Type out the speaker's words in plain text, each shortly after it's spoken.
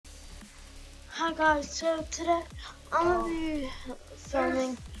Hi guys, so today I'm gonna be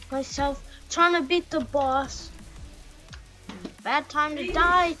filming myself trying to beat the boss. Bad time to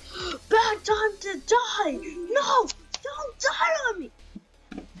die! Bad time to die! No! Don't die on me!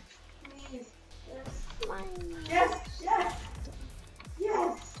 Please. My Yes. Yes.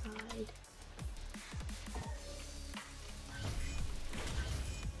 died.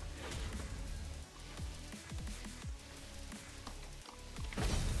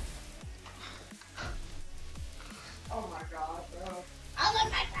 Oh my god, bro. I love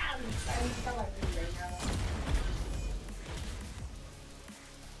my phone. I'm still like me right now.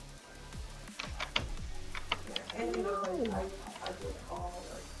 Yeah, and you know, like, I do it all,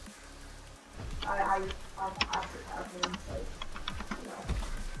 like, I after happening, like, you know,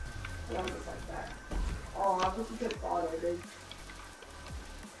 yeah, I'm just like that. Oh, I was a good father, dude.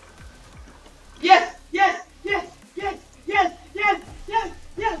 Yes! Yes! Yes! Yes! Yes! Yes! Yes!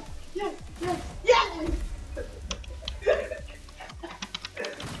 Yes! Yes! Yes! Yes!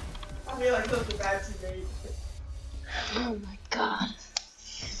 I feel like such a bad teammate. Oh my god.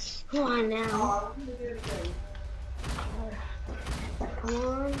 Come on now. Oh, I'm gonna do it again. Come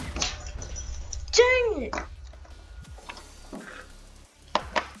on. Dang it!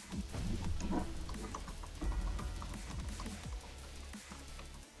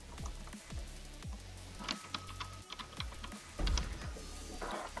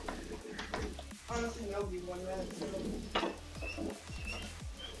 Honestly, nobody won that, so.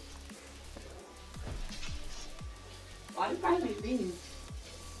 Why did I leave?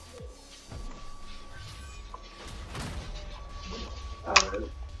 Oh.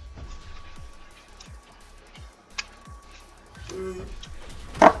 Mm.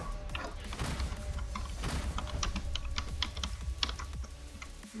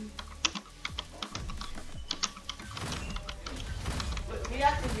 But we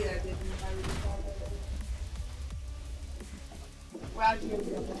actually did that, didn't we? I really thought that way. We actually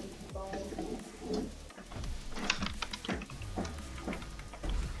did that.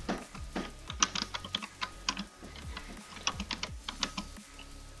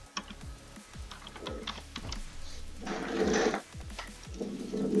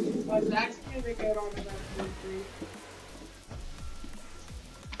 I was actually going to get on about 23.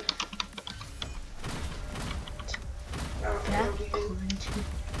 Yeah.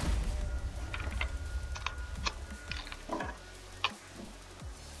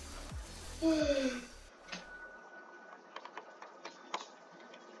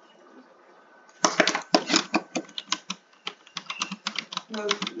 No,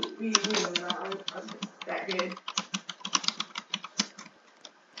 we were not. I'm that good.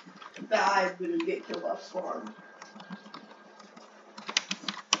 That I wouldn't get killed off spawn.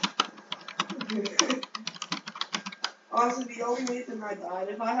 Honestly, the only reason I died,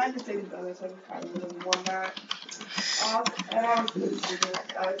 if I had to take a bonus, I probably would have won that. And I was really stupid,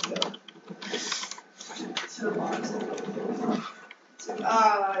 guys, so. To the box.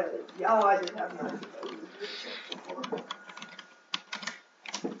 I did have 9 before.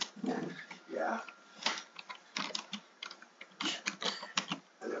 Yeah.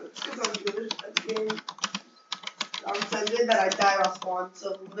 I know, it's because I'm good at the game. I'm so good that I die off spawn, so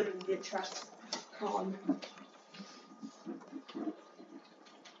literally get trashed. Con.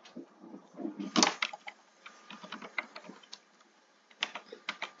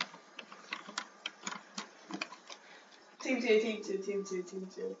 Team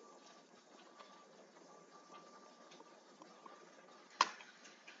 2.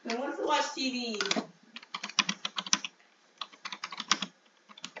 No one wants to watch TV.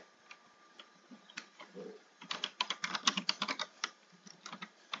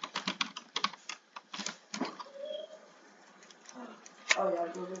 Oh yeah,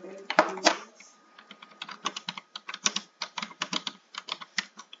 go over there.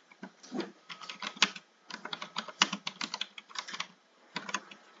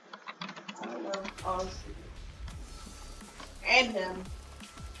 I don't know, honestly. And him.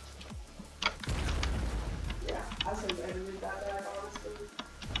 Yeah, I said edited that bad, honestly.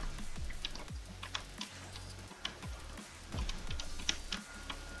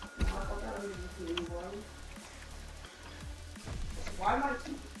 I thought that was a pretty one. Why am I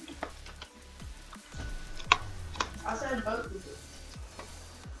two? I said both of them.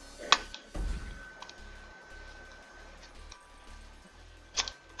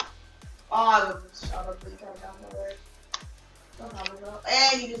 Oh, I would have shot up the car down there. Don't have enough.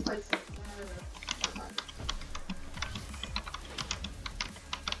 And you just played some.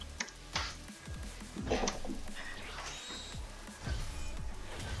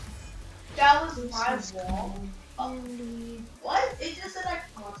 That was my wall. What? It just said I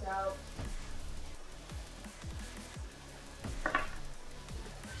watch out.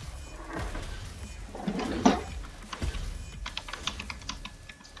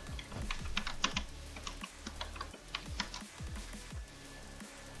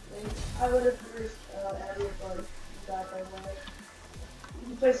 I would have first added like that by way.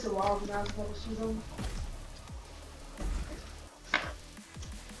 You play so well, but now it's level season.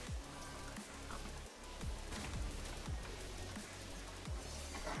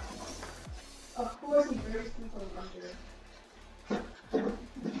 Of course, he brings people under.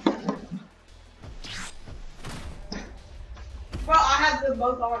 Bro, I have them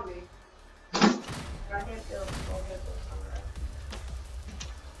both on me. I can't feel both of them.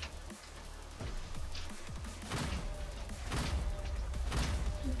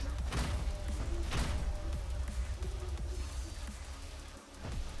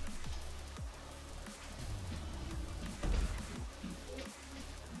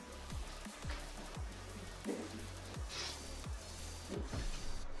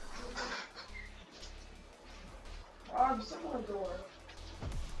 I'm stuck on a door.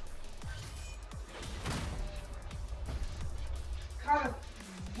 Kind of.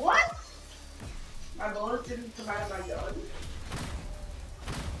 What? My bullets didn't come out of my gun.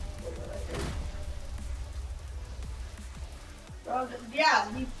 Yeah,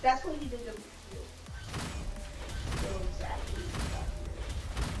 that's what he did to me too. So exactly.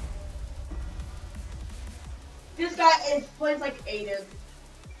 This guy plays like Aiden.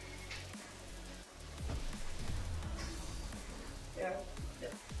 Yeah.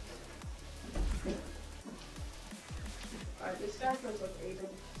 Alright, this guy plays like Aiden,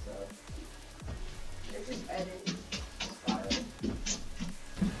 so it's just edit style.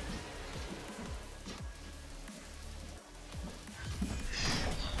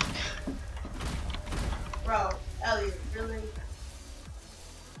 Bro, Elliot, really?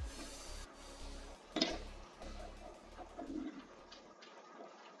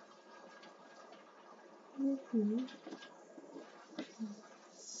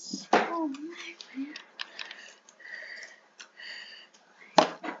 Oh my.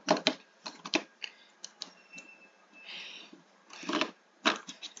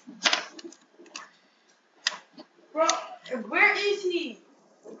 Bro, where is he?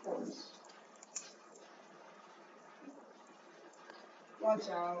 Watch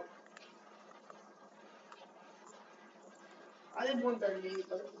out. I did 138,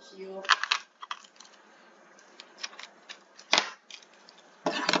 but it's you.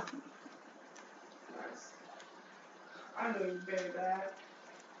 Nice. I'm doing very bad.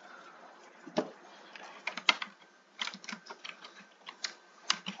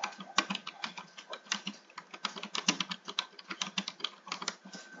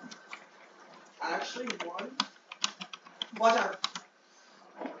 I actually won. Watch out.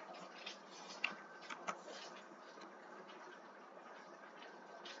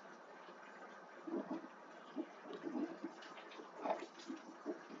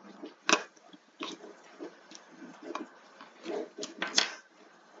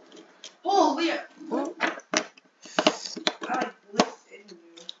 Holy! I like blitzed into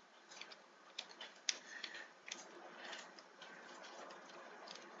you.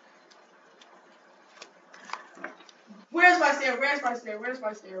 Where's my stair? Where's my stair? Where's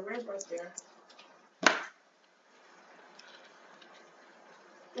my stair? Where's my stair?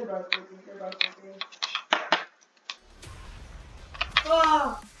 Goodbye, Cookie. Goodbye, Cookie.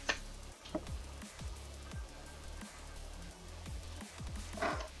 Ah!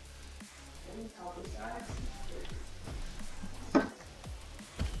 Any copy guys?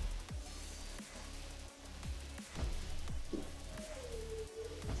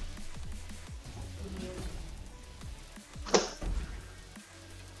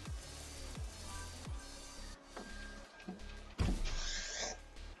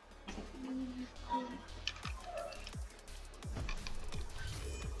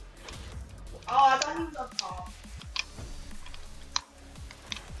 Oh, I thought he was up top.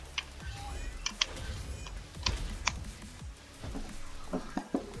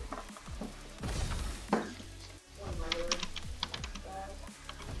 One murder. Bad.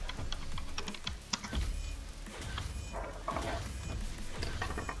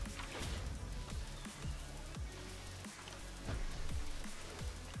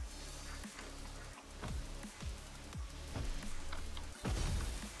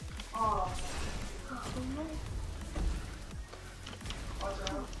 Oh. Watch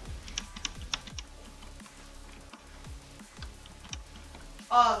out.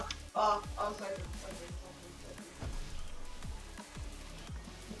 Second.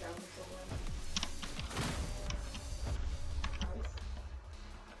 Down somewhere. Nice.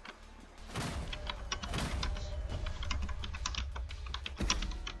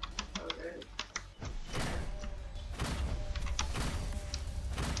 Okay.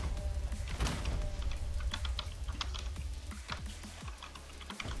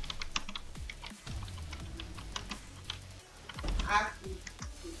 actually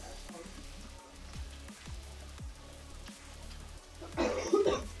do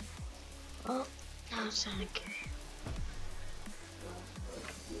that. Oh, now it's not okay.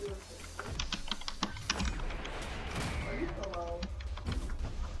 Are you hello?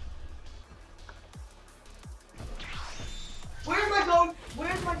 Where's my goat?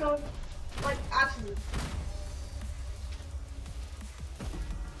 Where's my goat? Like, actually.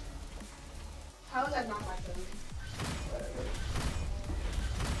 How is that not my phone? Whatever.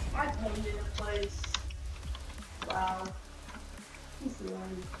 My phone didn't place. Wow. He's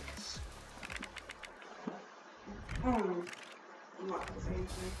lying. I'm not gonna say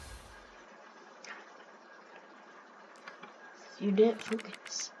anything. You didn't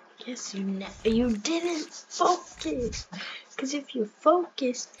focus. Yes, you didn't focus. Because if you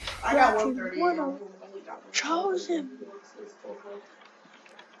focused, I got you 130. would have chosen.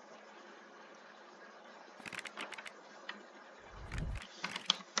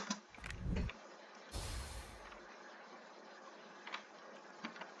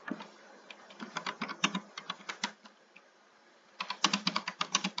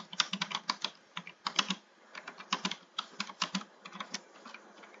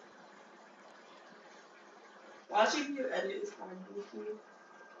 Watching you edit is kind of goofy.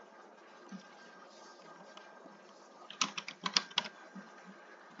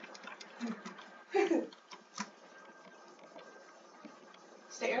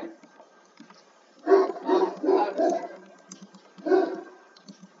 Stare?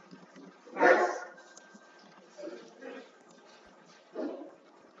 Nice.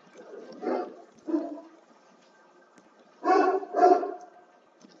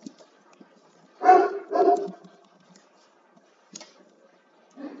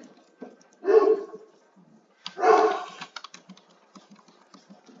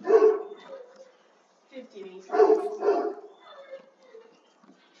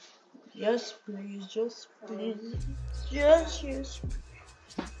 Yes, please. Just please. Yes.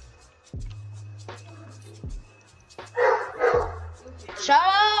 Shut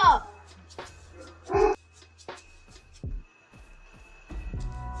up!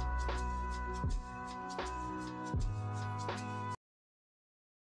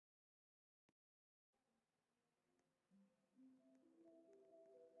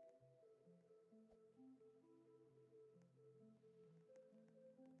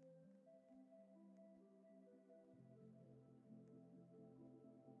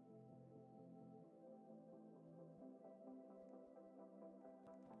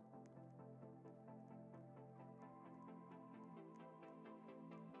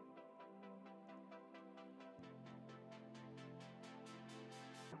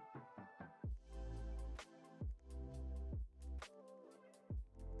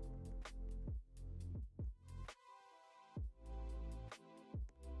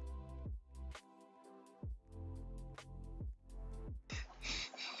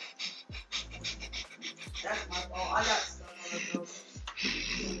 That's my fault. I got stuck on the boat.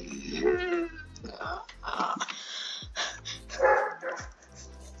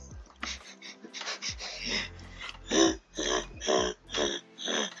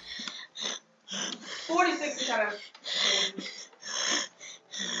 46 kind of.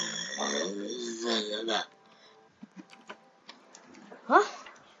 Huh?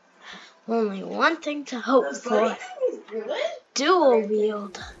 Only one thing to hope for. Really? Dual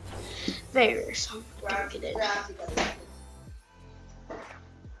wield. Very something to get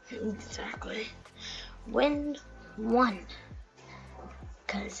in. Exactly. Win 1.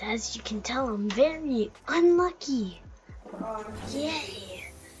 Because as you can tell, I'm very unlucky.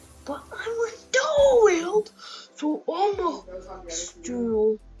 Yay. But I was dual wield, so I'm a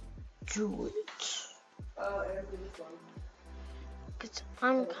still do it. Because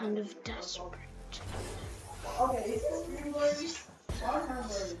I'm kind of desperate. Okay, is this green words?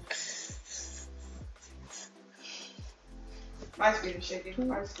 My screen is shaking.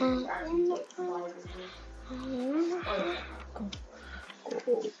 My screen is actually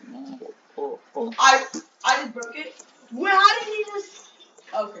I just broke it. Wait, how did he just?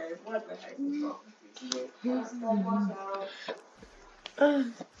 Okay, what the heck is wrong with you?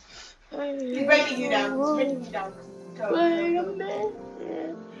 He's breaking you down. He's breaking you down. Wait a minute.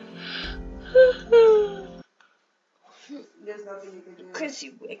 There's nothing you can do. Chrissy,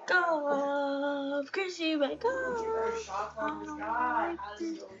 wake up. Chrissy, wake up. There are shots on the sky. How did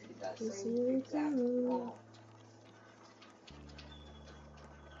you go get that same exact ball?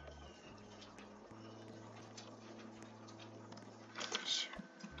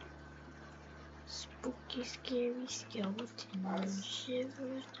 Spooky, scary skeleton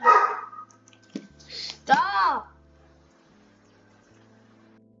shivers. Stop!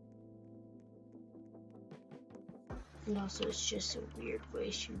 And also, it's just a weird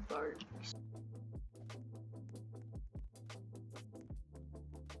way she barks.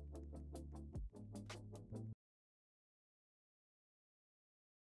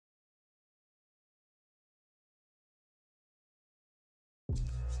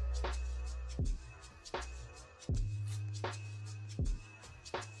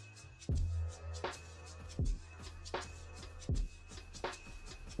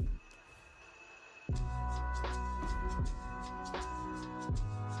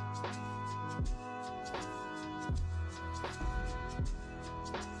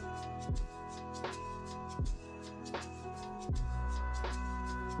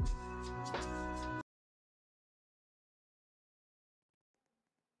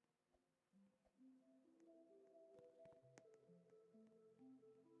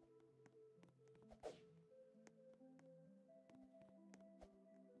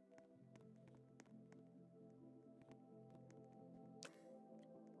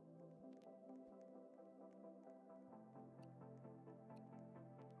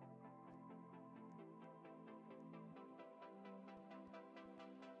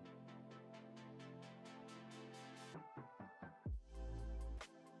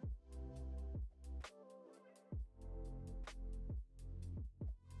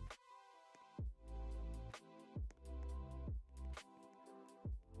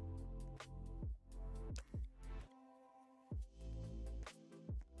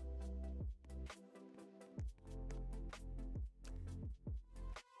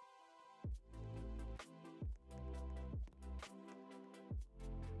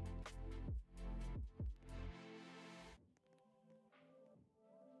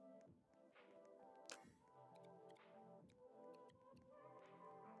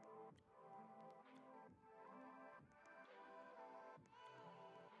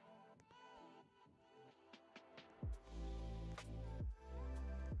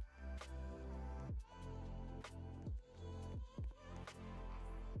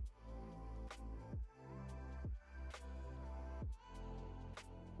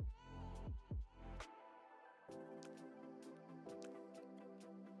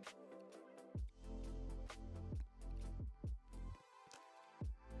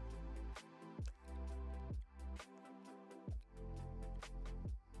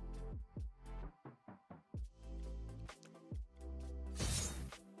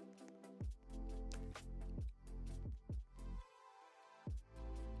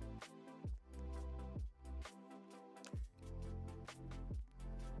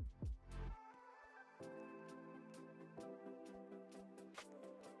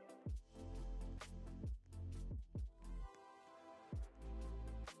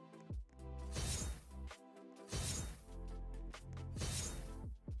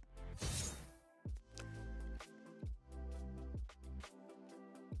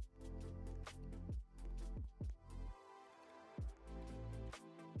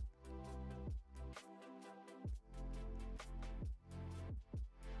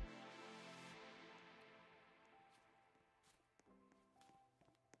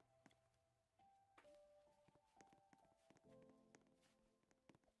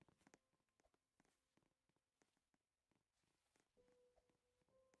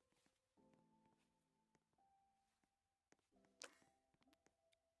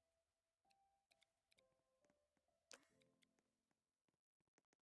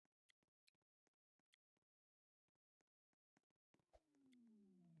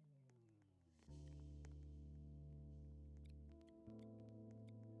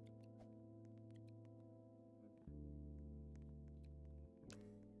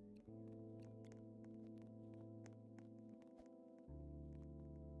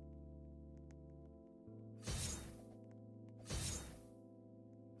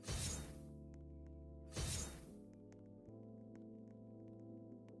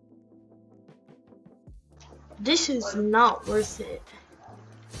 This is not worth it.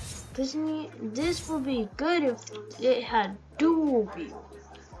 This would be good if it had dual view.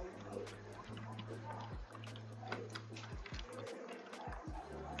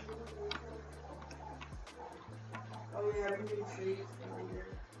 Oh yeah, we can see it from here.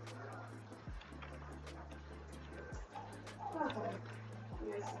 Okay.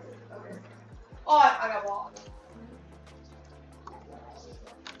 Yes, okay. Oh, I got ball.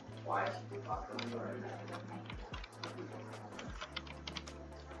 Why should we talk about it?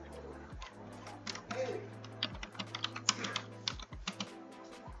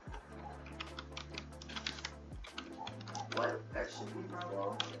 What? That should be my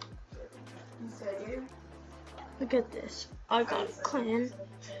wall. You said you? Look at this. I got clan,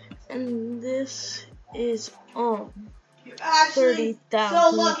 and this is You're actually 30,000. so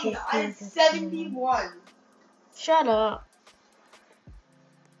lucky. I had 71. Shut up.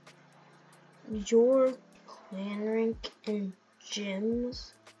 Your clan rank in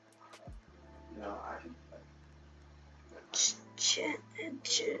gyms? No, I can.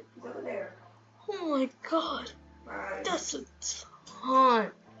 Over there. Oh my god. Right. That's a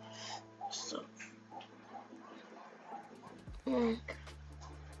ton. So. Oh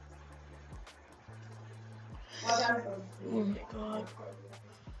my god.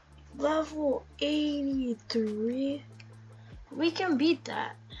 Level 83. We can beat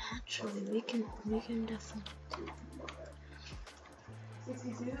that. Actually, we can definitely.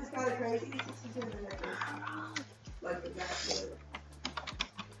 62 is kind of crazy. 62 is like the best.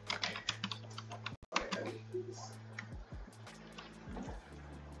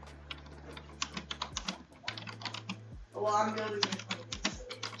 Well, I'm going to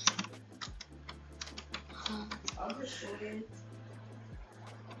I'm just showing.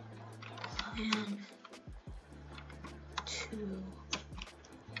 Plan to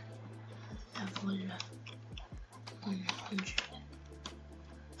level 100.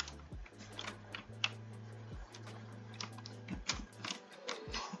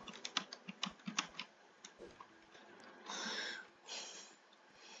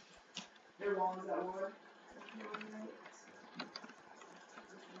 Their wall is that one.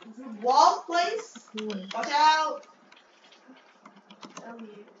 Wall place? Wait. Watch out! Tell me,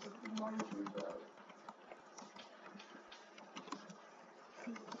 bro.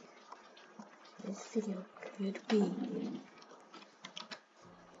 This video could be.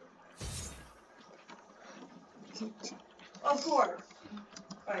 Of course.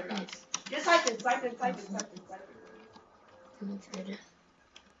 Alright, nice. Just type it. 100.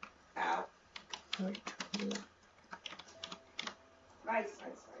 Ow. Heart. Nice.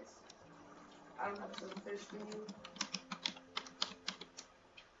 I don't have some fish thing.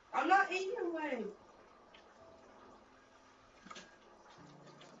 I'm not in your way.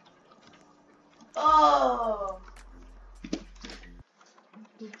 Oh.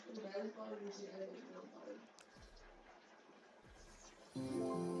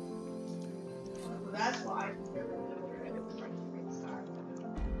 That's why.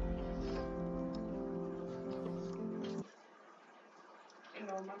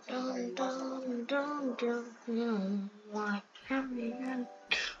 Dun, like happy and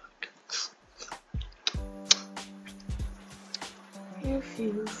if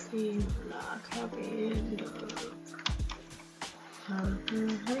you feel like happy and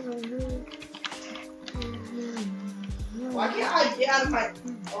why can't I get out of my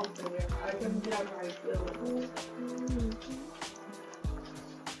I can get out of my building.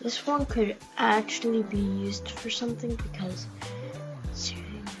 This one could actually be used for something because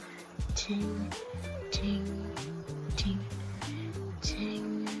ting, ting, ting, ting,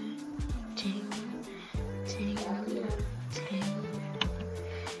 ting, ting, ting.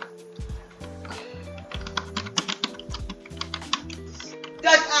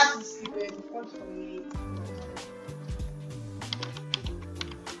 That's actually stupid. 128.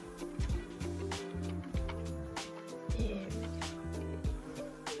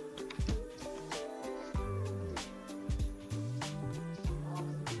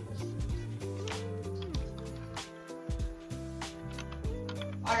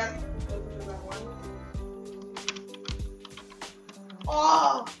 I got that one.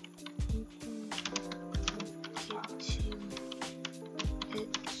 Oh!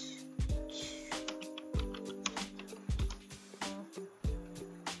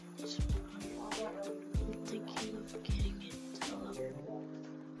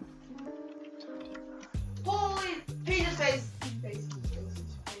 Holy! Penis face! Face.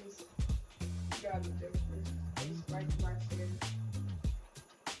 God, face right there.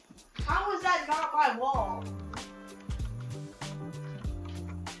 How is that not my wall?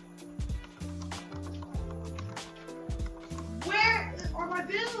 Where are my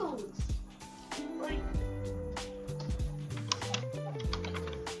bills? Like,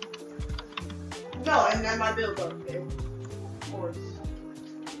 no, and then my bills are there. Of course.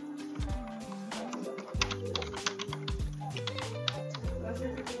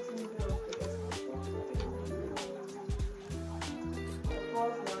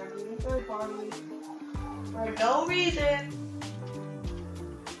 For no reason.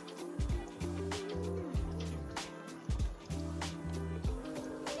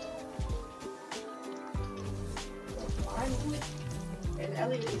 And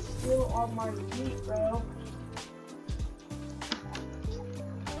Elliot is still on my feet, bro.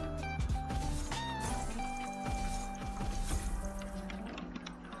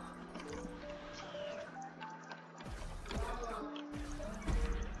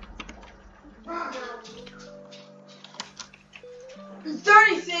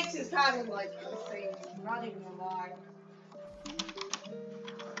 36 is kind of like insane. I'm not even gonna lie.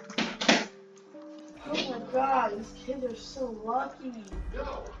 Oh my god, these kids are so lucky.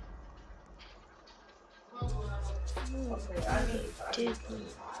 Okay, I Did me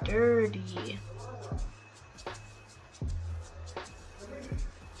dirty.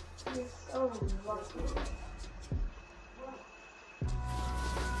 You're so lucky.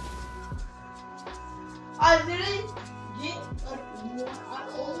 I didn't get like one. I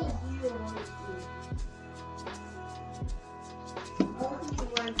only did one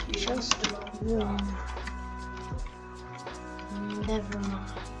food. Just one. Never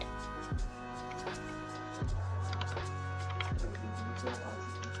mind.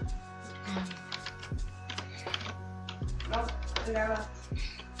 Nope, never.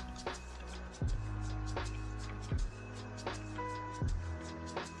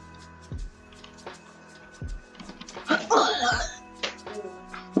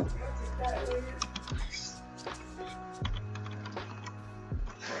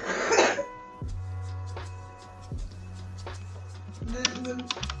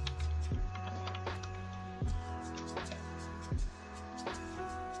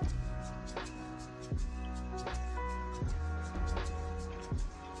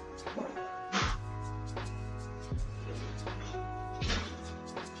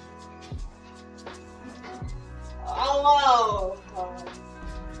 Oh,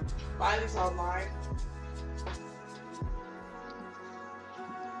 mine is online.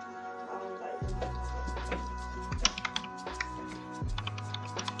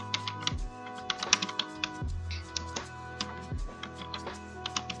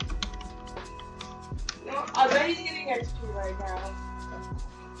 No, I bet he's getting XP right now.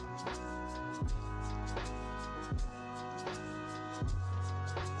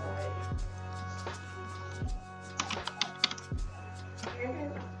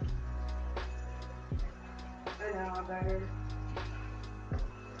 I know, I better.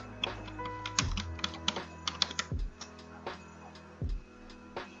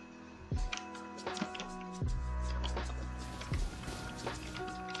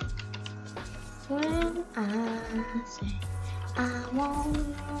 When I say I want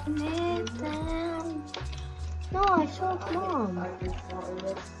it down. No, I told Mom.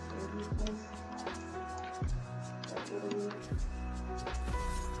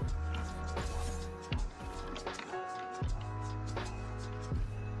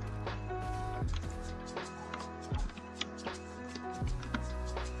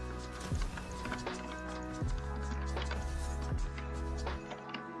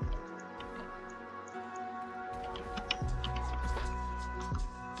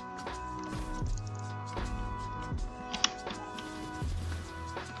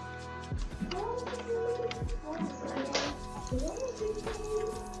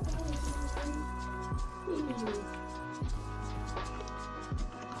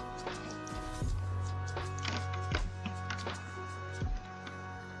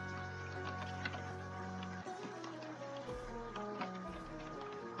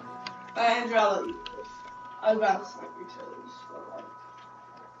 Andrella, I was about to snipe your toes, but like,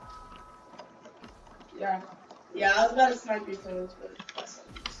 yeah, I was about to snipe your toes, but that's not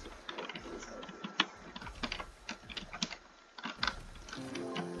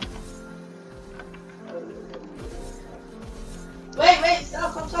Wait,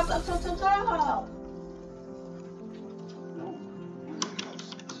 stop.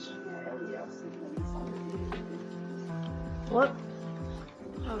 What?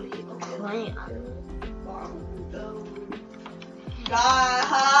 How are you playing?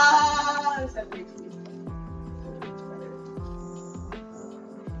 Guys, that makes me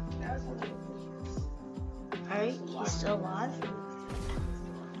Alright, he's still alive.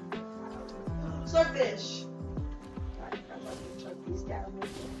 Swordfish. I'm going to chuck these down.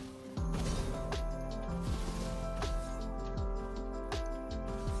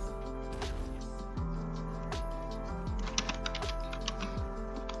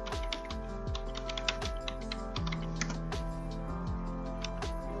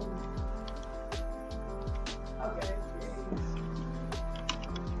 Okay.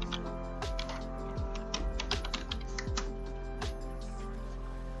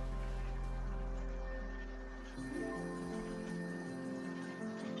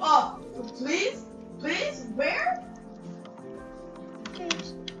 Oh, please, where?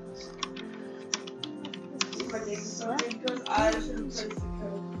 Because I should have placed the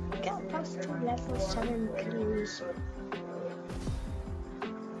code. Got past level 7 clues.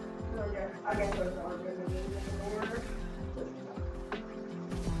 I guess those are going to be in order.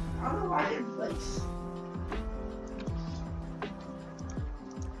 I don't know why I didn't place.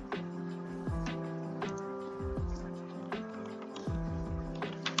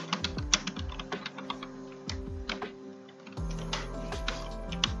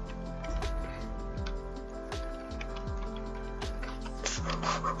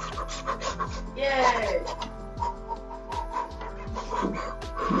 Yay!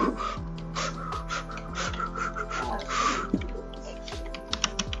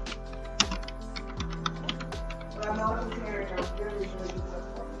 But I'm not comparing, I'm really good at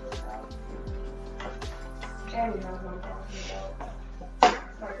this out. And you know what I'm talking about.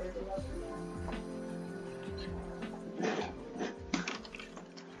 Sorry, there's a lot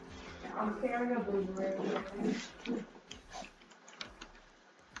I'm carrying a blueberry.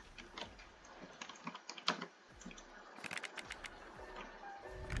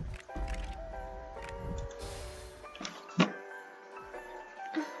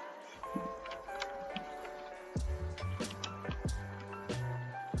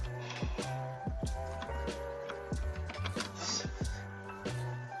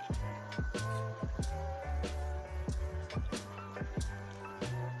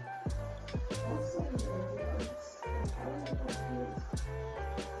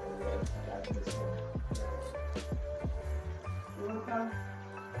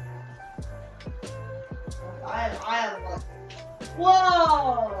 I have one.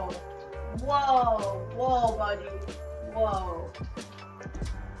 Whoa! Whoa! Whoa, buddy. Whoa.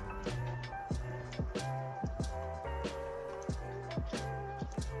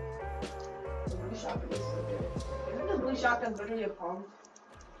 The blue shotgun is so good. Isn't the blue shotgun literally a pump?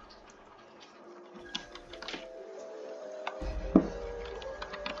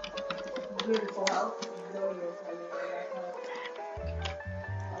 Beautiful health. No, you're telling me that.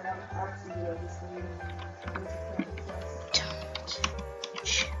 I got actually this thing.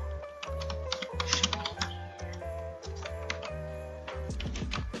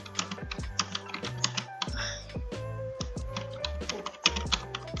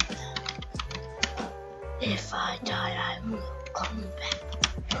 If I die, I will come back.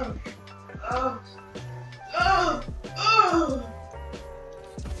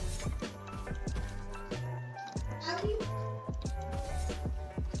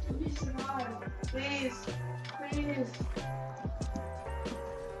 Let me survive. Please. Please.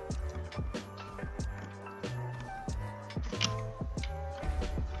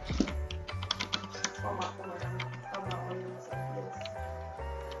 I'm not winning this like this.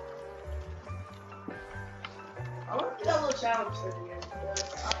 I want to do that little challenge for the end, but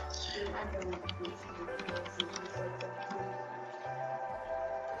I know we can do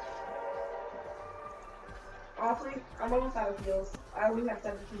honestly, I'm almost out of heals. I only have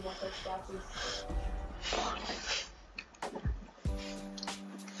 17 more touch boxes.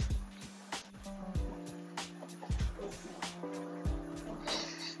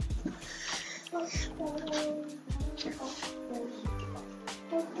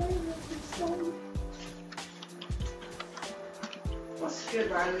 What's good,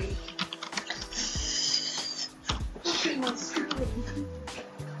 Riley? What's good?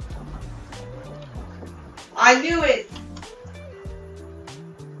 I knew it!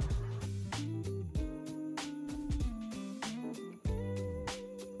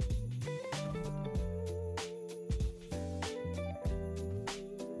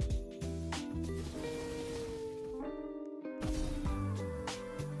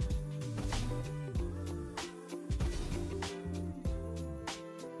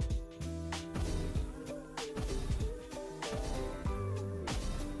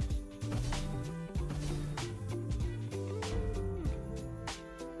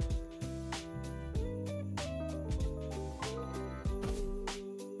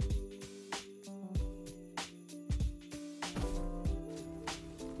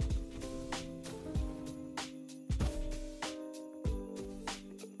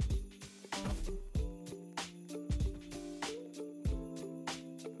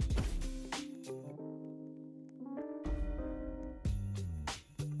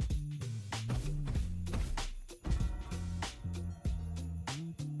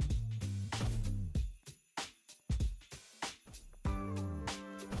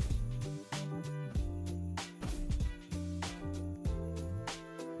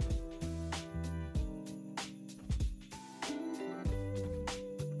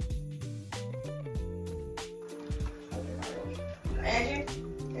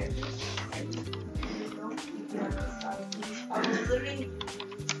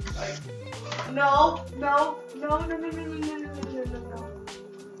 No.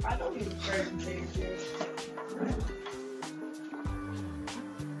 I don't need certain things here.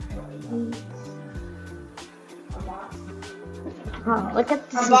 Oh, look at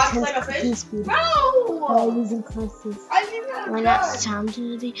this box intense like a cooking fish? speed. No! By using classes. I didn't have Might that. not sound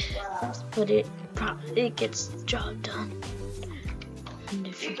really fast, but it gets the job done. And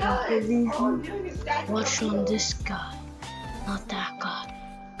if you don't believe me, watch on this guy, not that guy.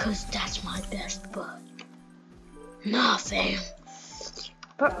 Cause that's my best bud. Nah, fam.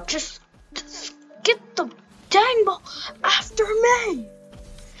 But just get the dang ball after me.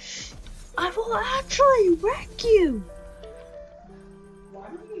 I will actually wreck you. Why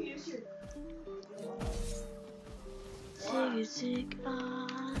don't you use your... Zig,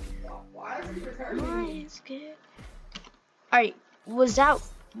 Why is it recording? Alright, was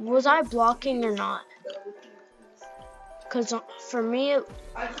I blocking or not? Cause for me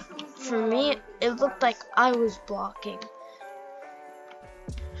it looked like I was blocking.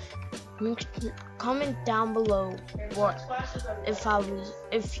 Comment down below what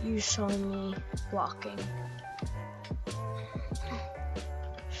if you saw me blocking.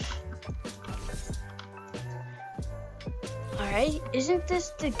 Alright, isn't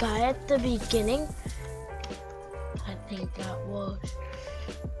this the guy at the beginning? I think that was.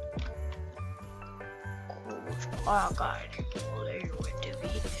 Oh god, well, there would to be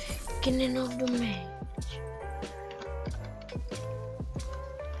beginning of the match.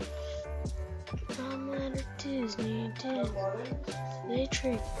 I'm at a Disney. They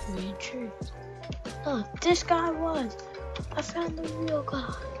tricked me, Oh, this guy was. I found the real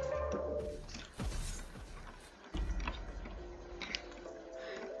guy.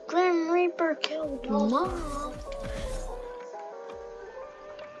 Grim Reaper killed Mom.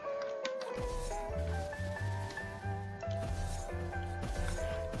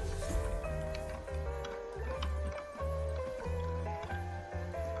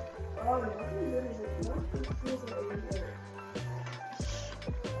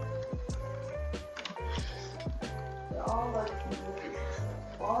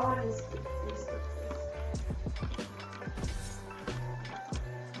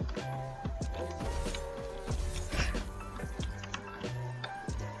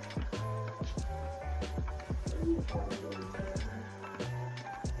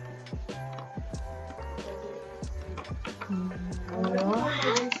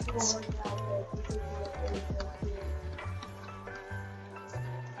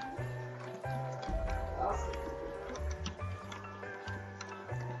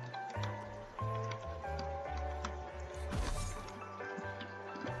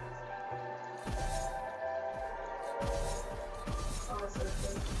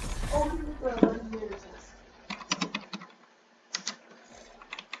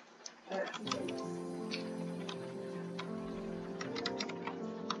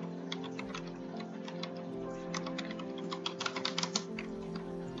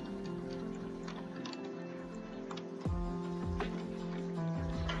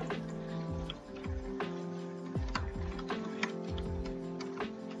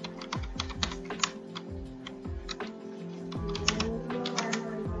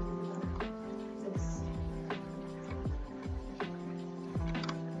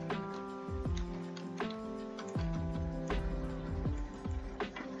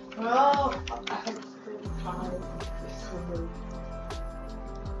 Oh, I had to five.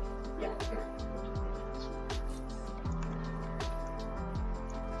 Yeah.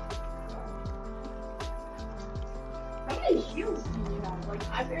 How many shields do you have? Like,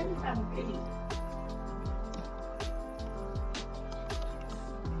 I barely have any.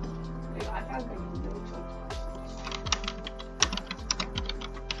 Like, I have like no choice.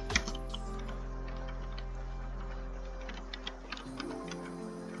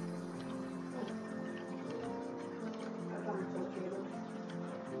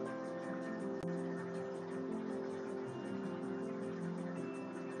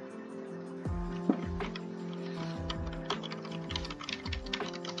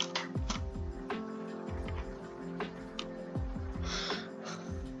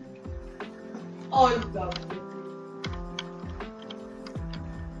 Oh, you go.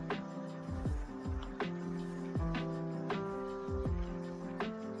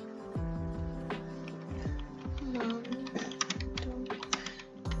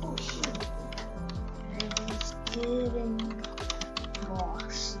 Oh shit. He's getting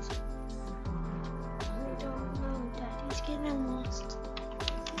lost. We don't know that he's getting lost.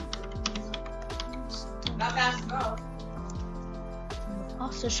 Not fast enough.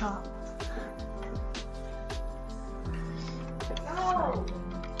 Off the shop. No.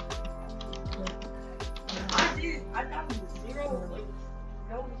 I got zero, like,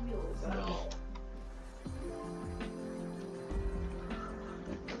 no heals at all.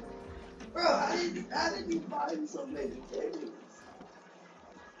 Bro, how did you find so many things?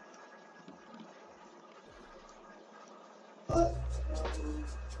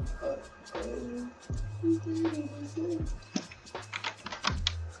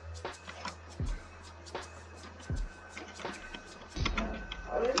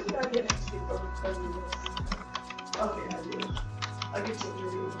 get XP from this. Okay, I do. I get to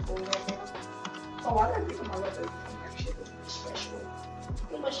really full right now. Oh, why did I think of my weapon? Actually, it's special.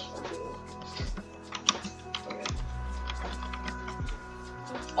 How much special? Okay.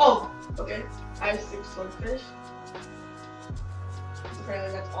 Oh, okay. I have 6 swordfish.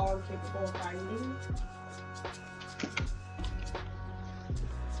 Apparently that's all I'm capable of finding.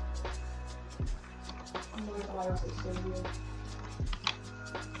 Oh my god, this is so weird.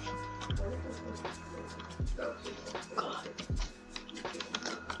 God.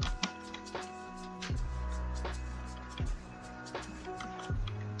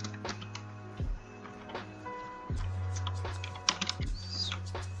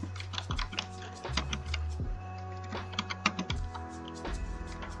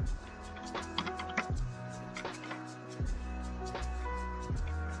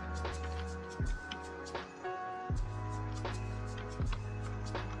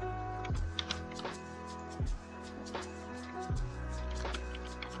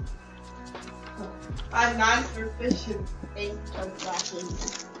 I have 9 swordfish and 8 chunk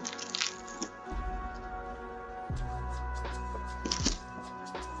flashes.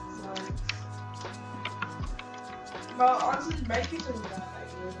 Well, honestly, Mikey isn't that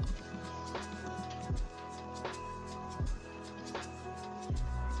good.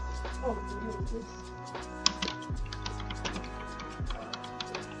 Oh, what is this?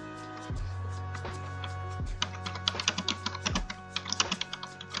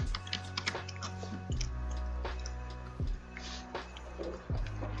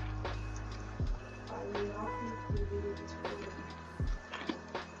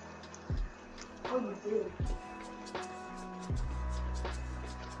 Oh, you do.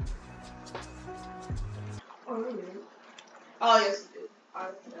 Oh, really? Oh, yes, you did. I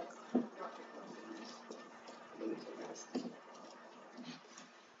forgot.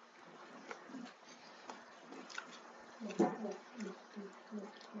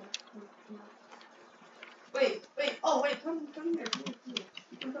 Wait, oh, wait, come here, come here.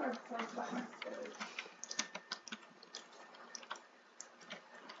 Come to our class.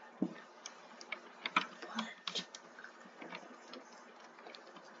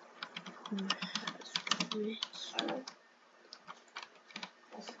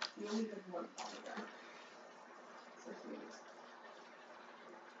 You only have one polygon.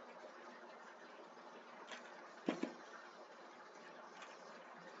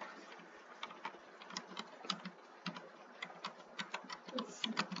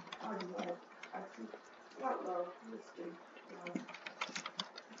 Not low, let's do low.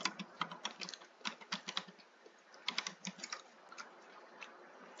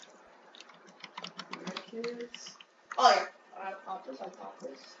 Kids. Oh yeah, I pop this.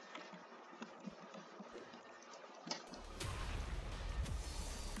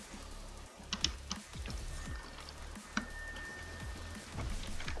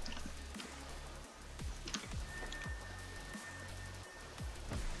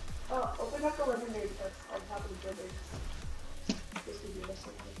 Open up the lemonade that's on top of the building. This would be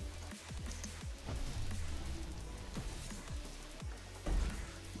something.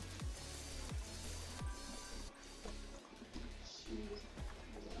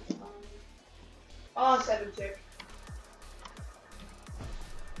 Oh, 7 tick.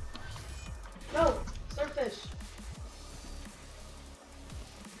 No, starfish.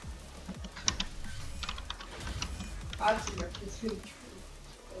 I've seen that. It's really true.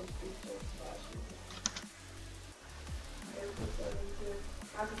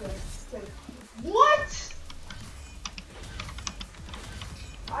 What?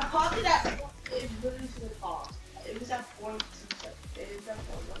 I popped it at it literally to the top. It was at 1. It is at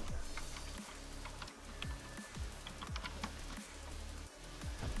 1.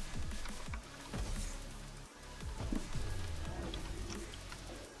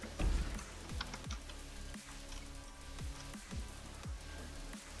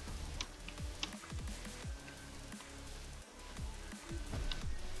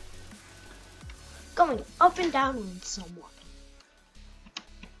 Going up and down on someone.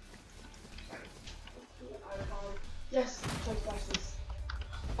 Yes, check flashes.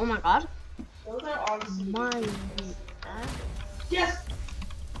 Oh my god. Those are honestly My yes!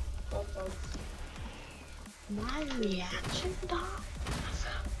 My reaction dog.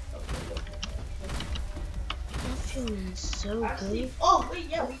 That feeling so Actually, good. oh wait,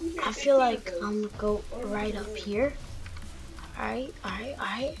 yeah, we can get I feel 15 like of those. I'm gonna go right up here. Alright.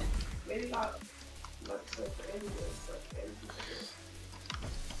 Maybe not much so for anyways, but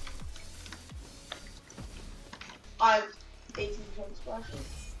I have 18 chunk splashes.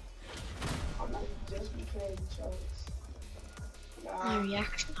 I'm not just because chunks. My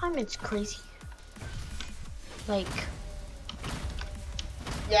reaction time is crazy. Like,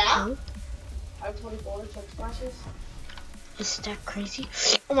 Yeah? oh, I have 24 chug splashes. is that crazy?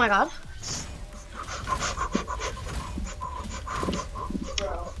 Oh my god.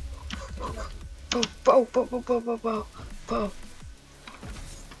 Bro. Bro, bro, bro, bro, bro, bro, bro.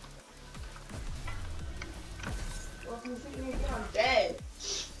 Well, if you see me again, I'm dead.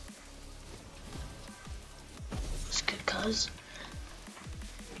 It's good, cuz.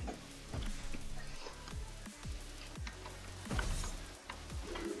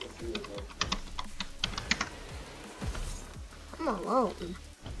 I'm alone.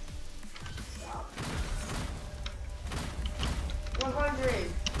 Stop. 100.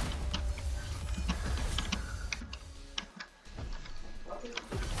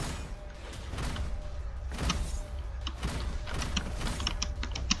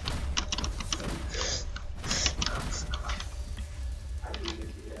 I need to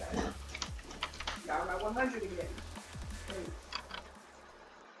do that. Got my 100 again. Wait.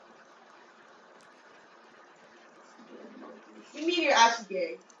 You mean you're actually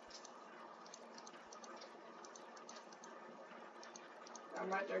gay?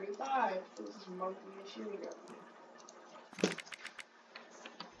 I'm at 35. This is monkey and shooting at me.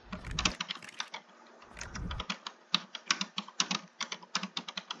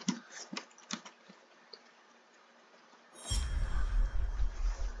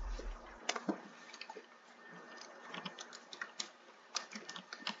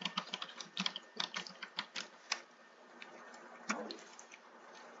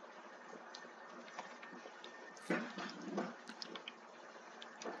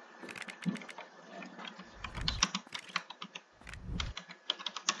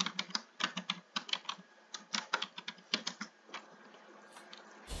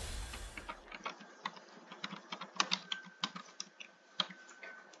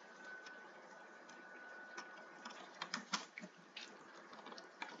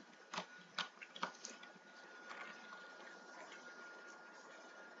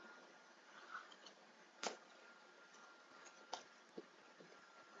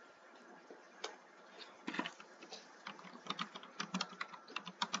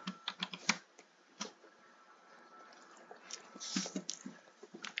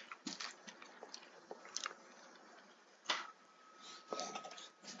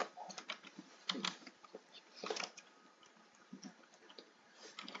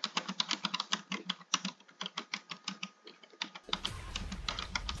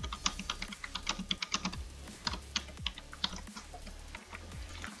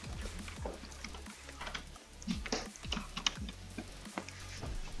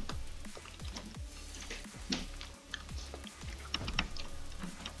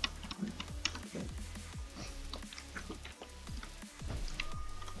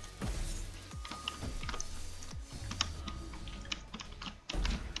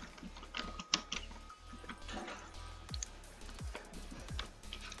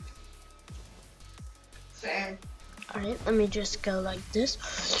 Same. Alright, let me just go like this.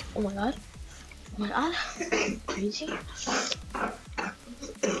 Oh my god. Oh my god. Crazy.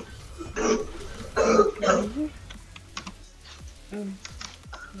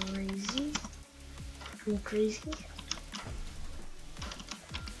 Crazy. Crazy. I'm crazy.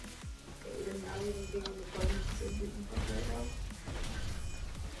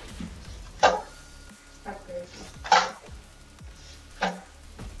 Okay.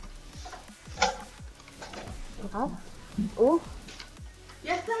 Oh,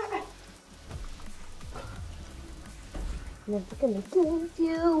 Yes, sir. never gonna give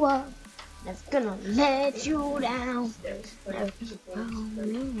you up. Never gonna let you down.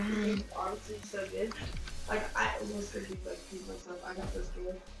 Honestly, so good. Like, I almost could be like, keep myself. I got this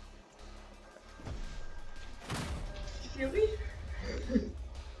good. You feel me?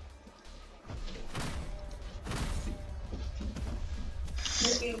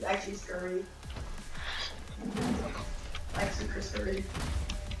 This game's actually scary. Like, super scary.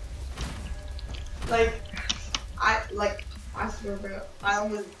 I swear, bro, I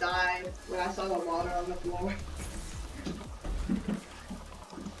almost died when I saw the water on the floor.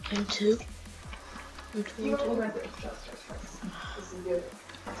 And two. And two. You And don't two. remember. Trust. This is good.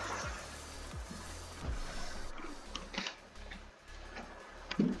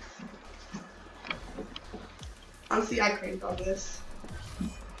 Honestly, I cranked on this.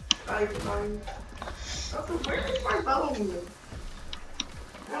 I mine. Also, where is my bone?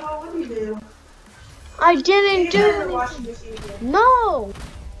 Oh, what do you do? I didn't do Never anything. watching this video. No.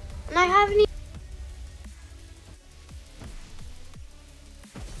 And I haven't even.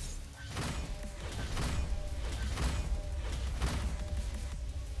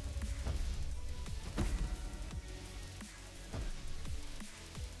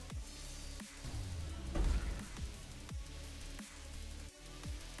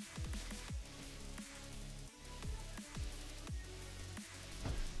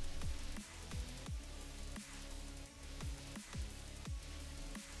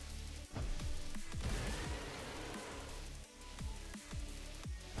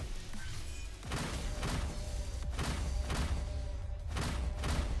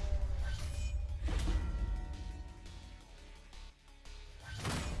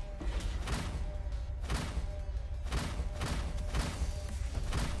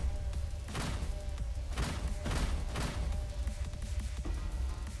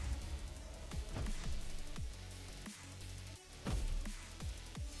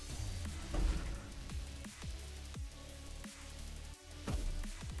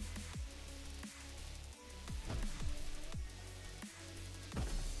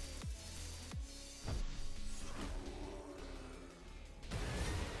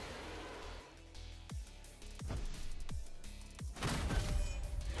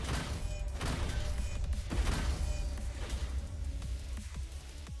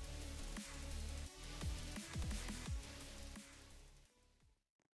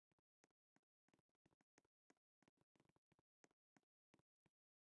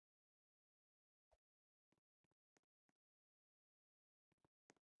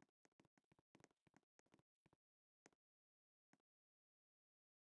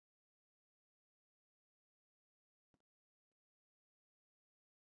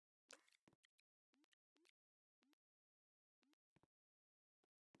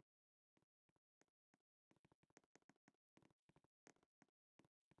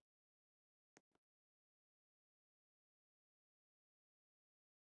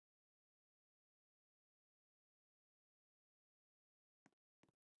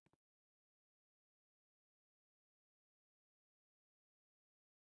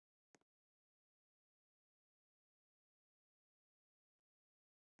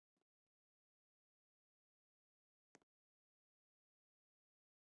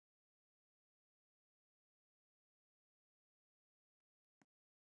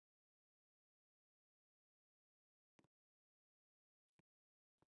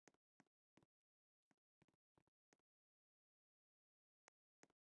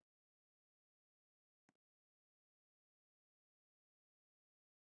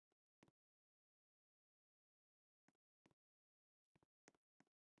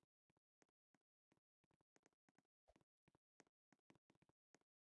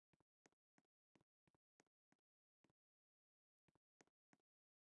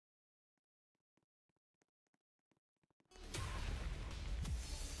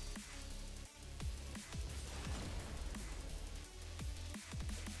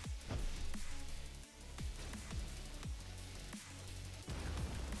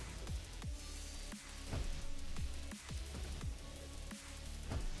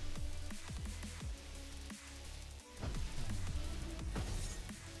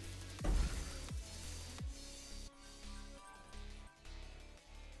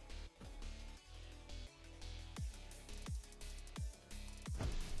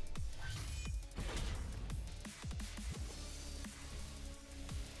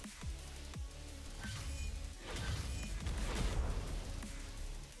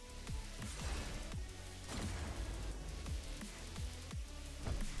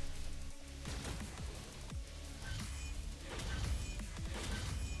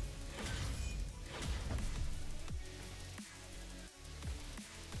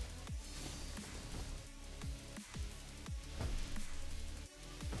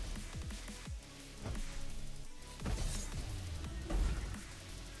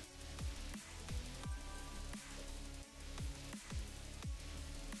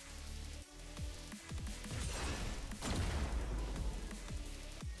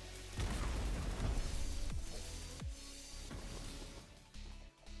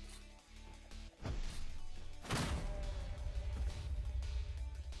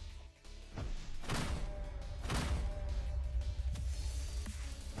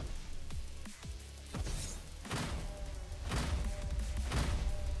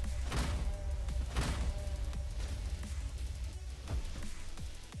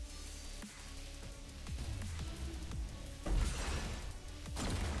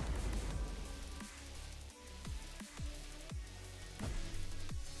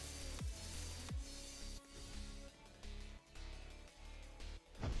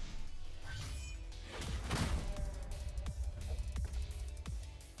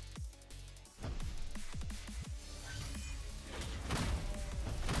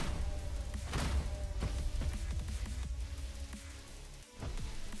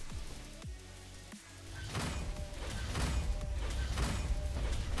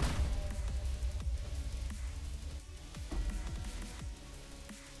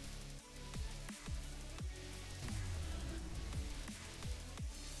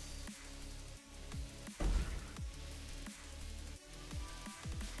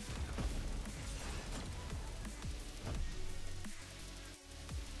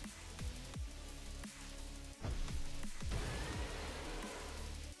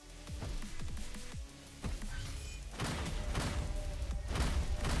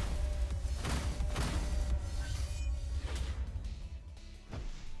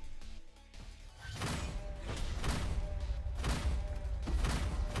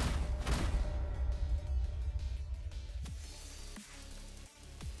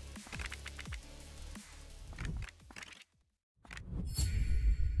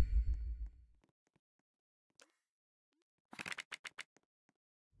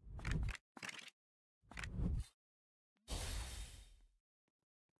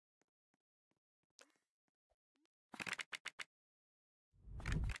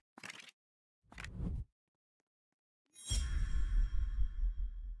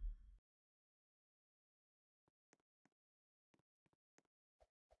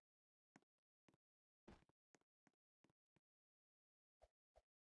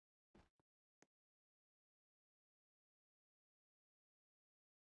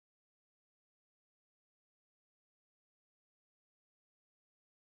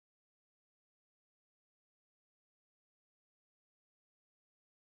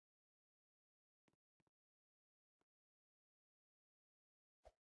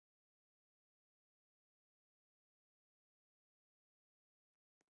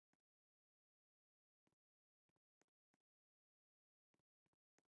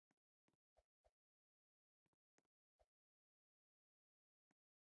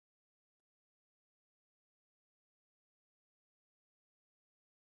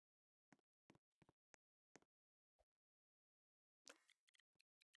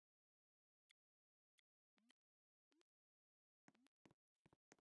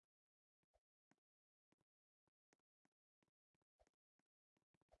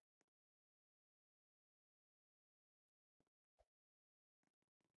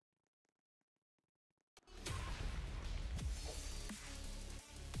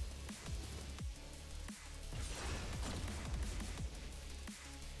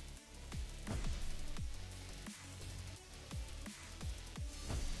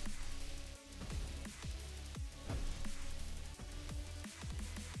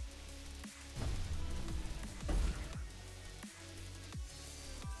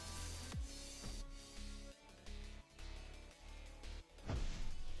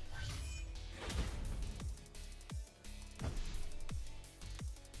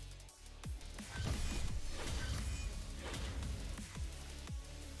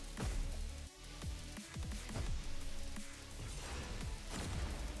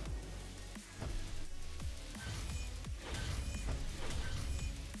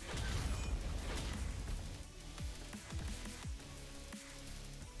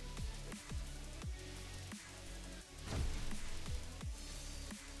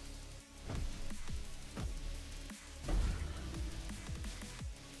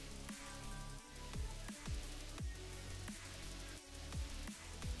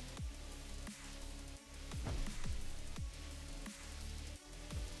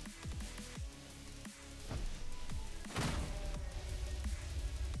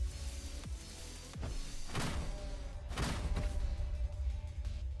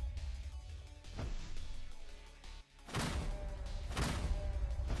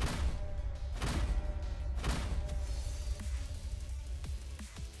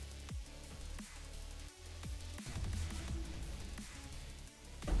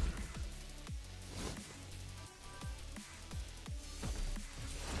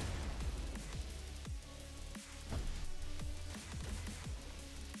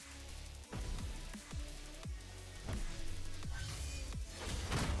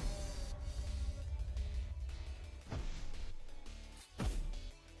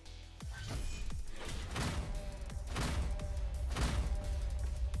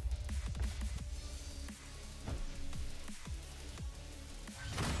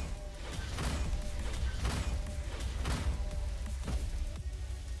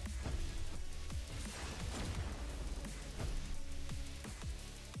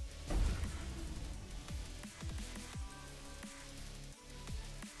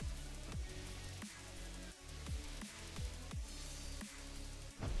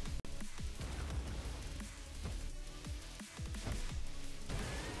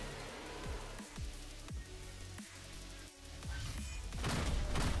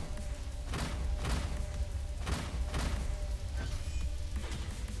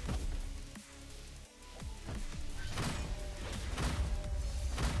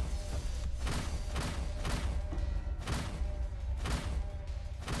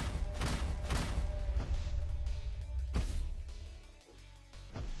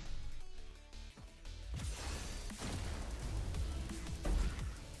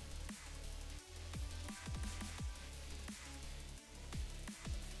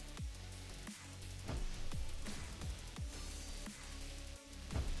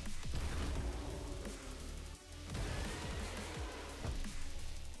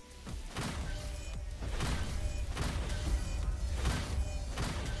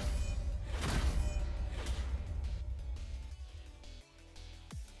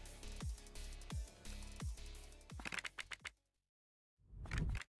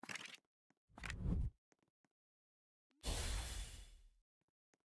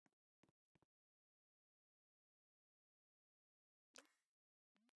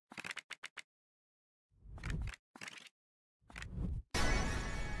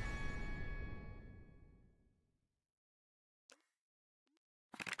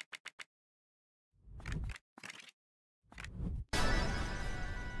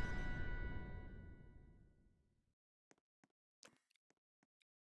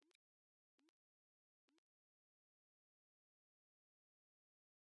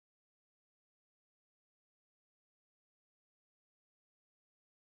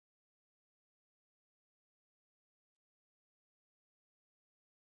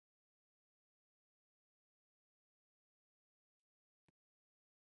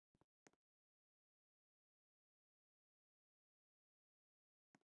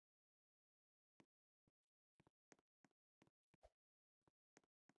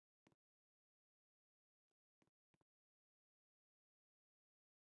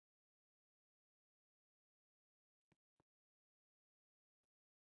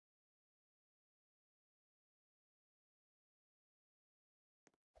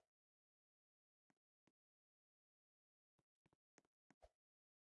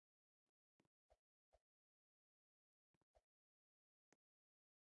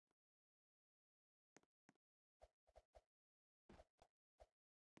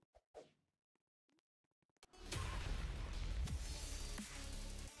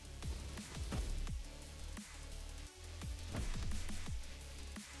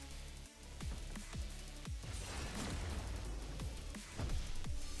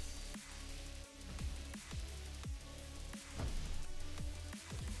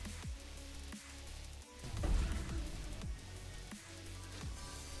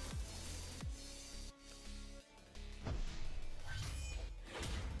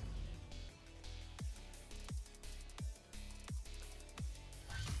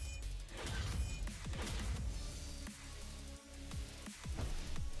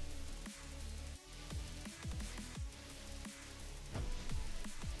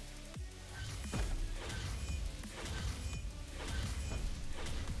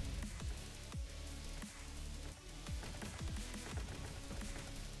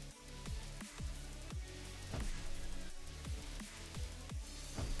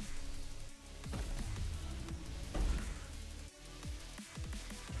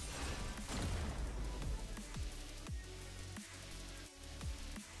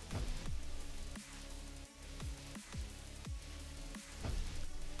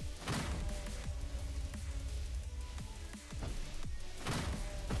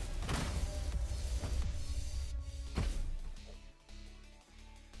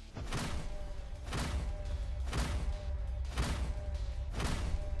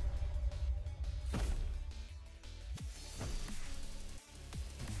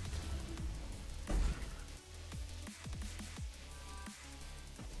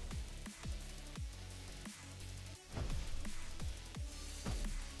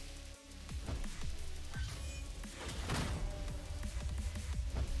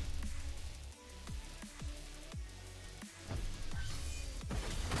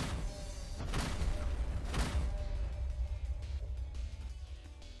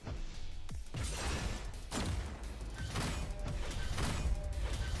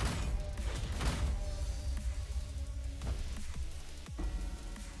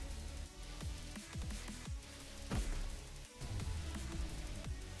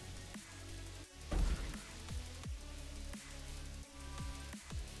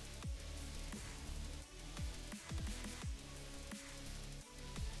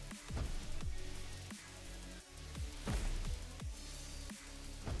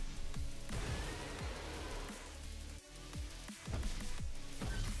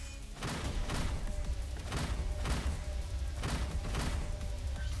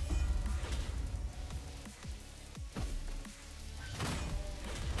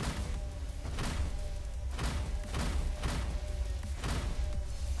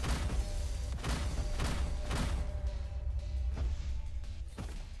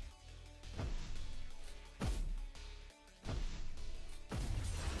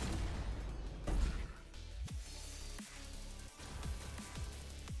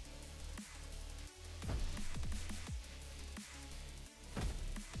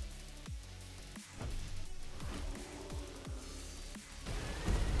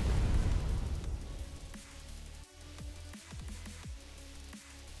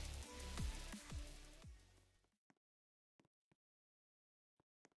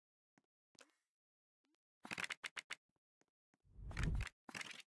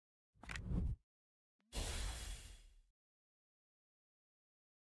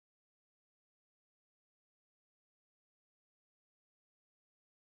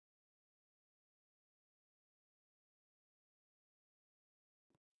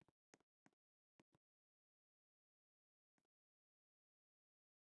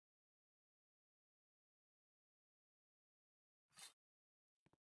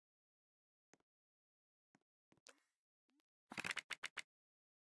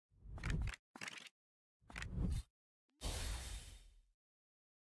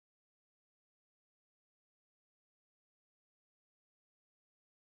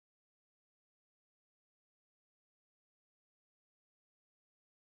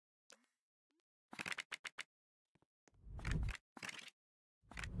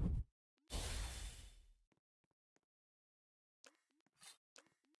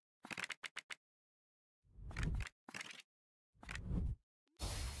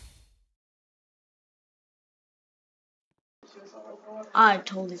 I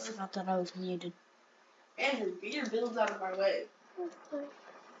totally forgot that I was muted. Andrew, get your builds out of my way. Okay.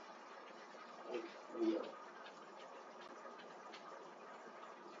 Like, real.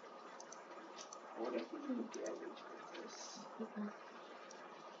 What if we do damage with this?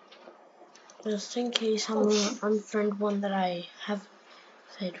 Just in case I'm gonna unfriend one that I have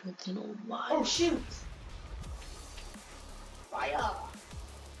played with in a while. Oh shoot! Fire!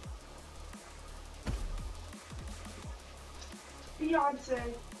 Beyonce.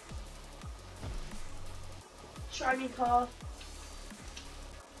 Try me, call.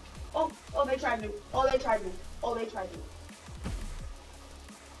 Oh, they tried me. Oh, they tried me. Oh, they tried me.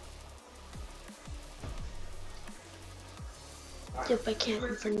 Yep, I can't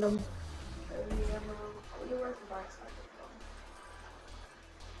unfriend them.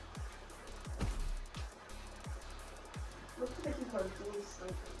 Look at the card, doing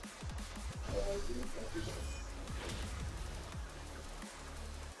something.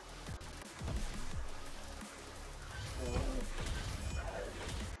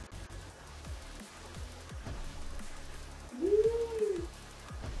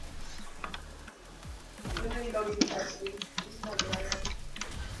 You don't even touch me. Just not right.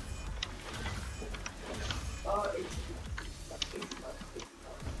 Oh, it's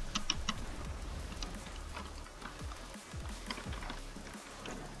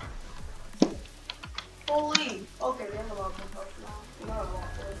holy! Okay, we have a lot of health now. Not a lot more.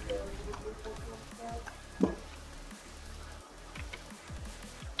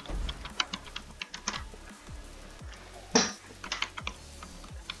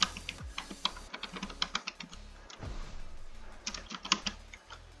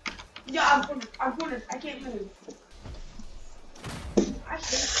 Yeah, I'm cornered. I can't move. I hate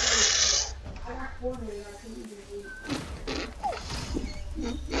this. I got cornered and I couldn't even move.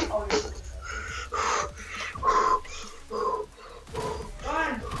 Oh, yeah.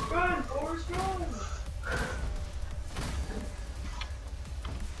 Run, Forrest, run!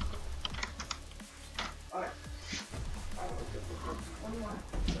 Alright.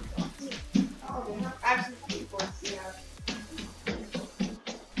 Oh, they have absolutely Forrest, yeah.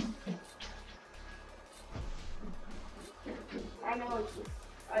 I know it's just,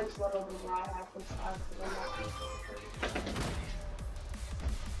 I just let over my half the time because I'm not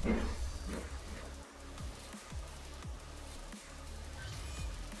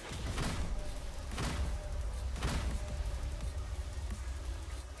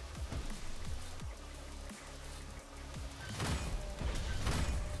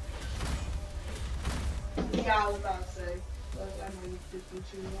yeah, I was about to say, but I know you did some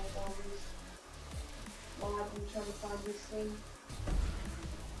shooting like always. While I've been trying to find this thing.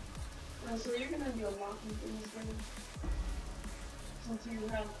 So you're gonna be unlocking things then. Since you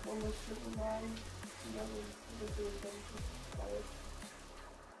have almost triple body, you know, you're doing things.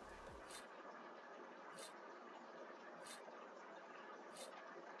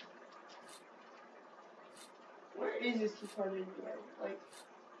 Where is this keycard anyway? Like,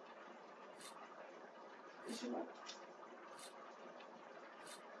 is she like?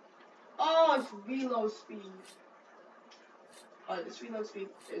 Oh, it's reload speed. This reload speed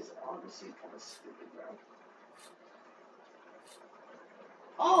is honestly kind of stupid, bro.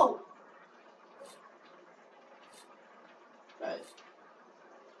 Oh! But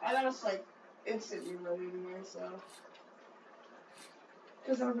I got us like instant reload anyway, so.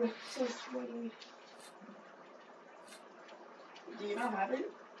 Because I'm so sweaty. Do you not have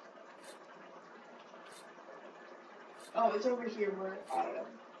it? Oh, it's over here where, I don't know.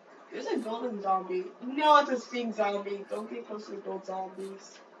 There's a golden zombie. No, it's a sting zombie. Don't get close to the gold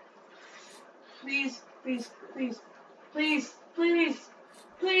zombies. Please, please, please, please, please,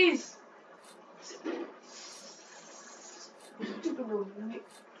 please. Stupid little Nick.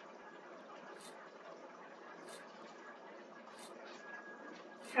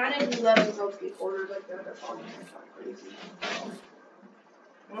 How did 11 zones get ordered like that? That's all kind of crazy.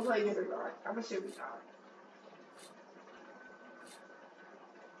 I'm gonna play another guy. I'm gonna say we got it.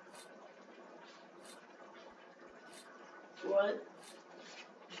 What?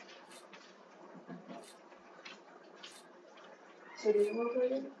 So do you want to play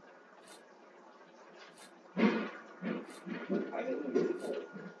it? I didn't really know.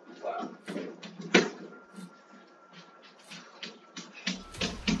 Wow.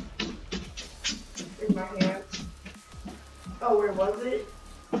 In my hands. Oh, where was it?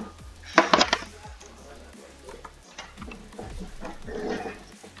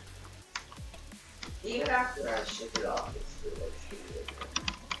 Even after I ship it off, it's still like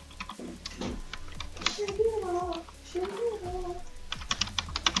ship it off, ship it off.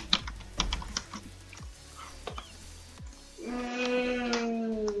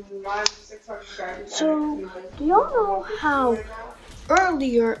 So, do y'all know how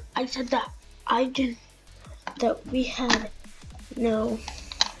earlier I said that that we had no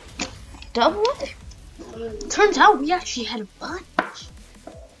double it? Turns out we actually had a bunch.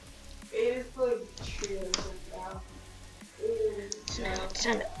 It is like true now. So now it's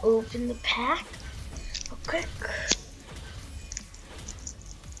time to open the pack. Okay.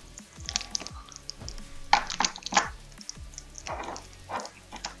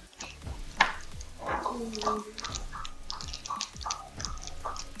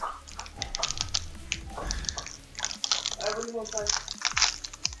 Everyone's like,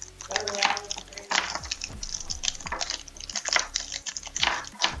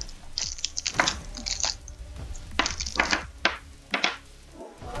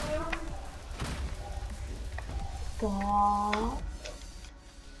 Ball.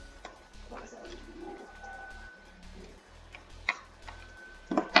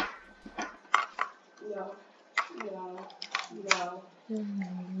 no, no, no,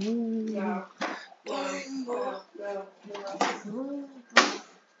 Mm. no. No.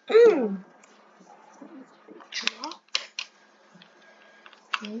 Drop.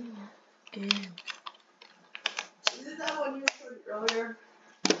 Again. Isn't that one you showed earlier?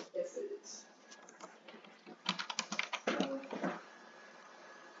 Yes, it is.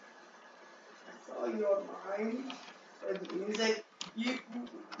 Saw you online for the music.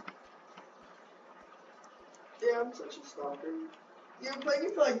 Yeah, I'm such a stalker. You're playing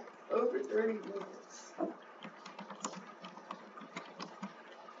for like over 30 minutes.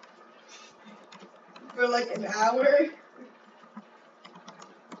 For like an hour.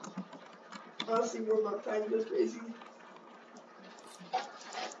 Honestly, we're about time goes crazy.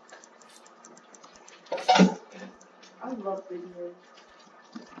 I love videos.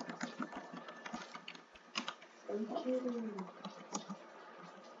 I'm kidding.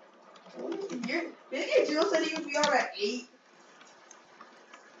 Didn't Jill said he would be on at 8?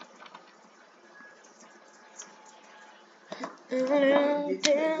 It's on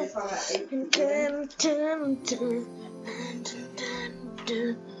at 8.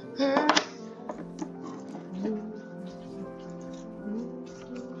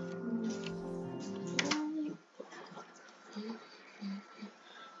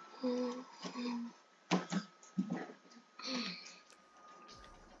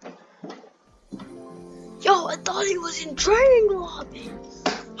 Yo, I thought he was in training lobby.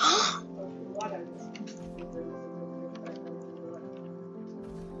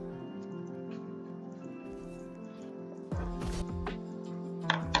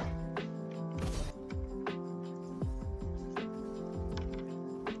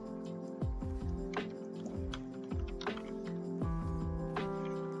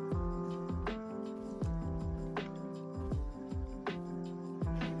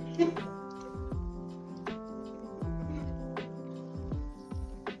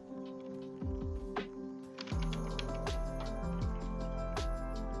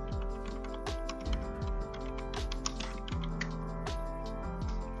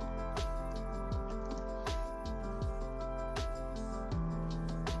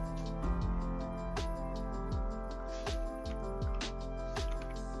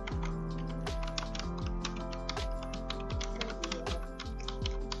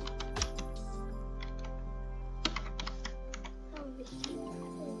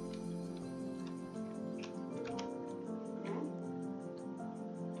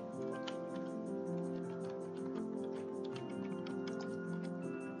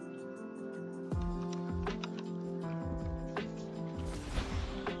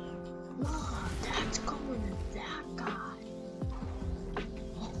 That's going to that guy.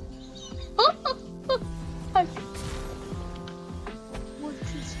 What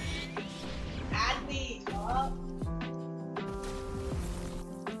is Add me up.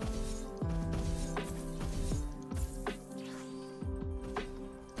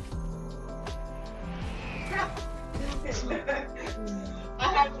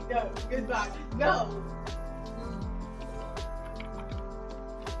 I have to go. Goodbye. No.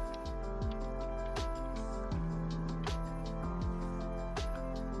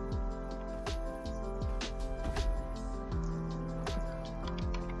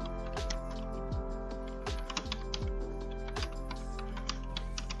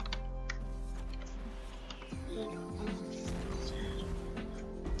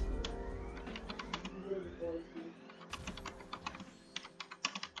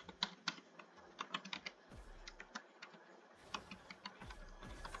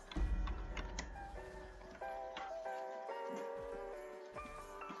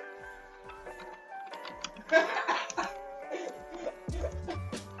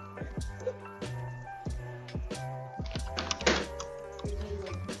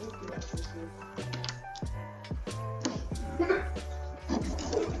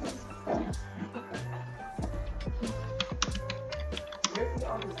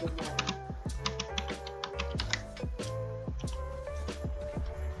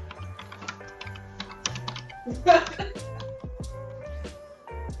 You're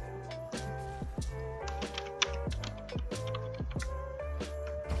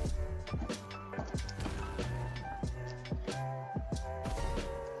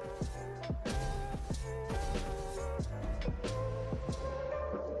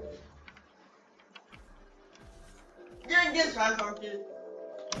against my talking.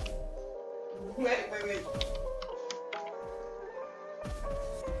 Wait.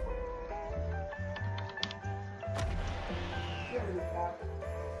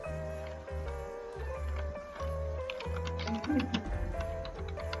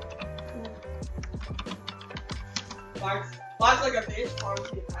 Barks like a fish, farms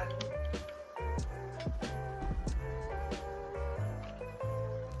like a cat.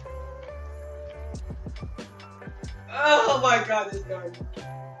 Oh my god, this guy.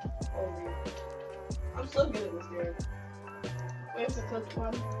 Holy. I'm so good at this game. Where's the cooked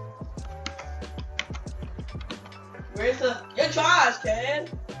one? Where's the... You're trash,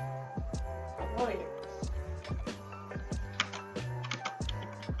 kid! I'm wanting it.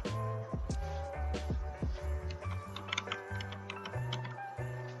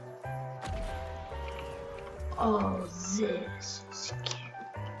 Oh, this is cute.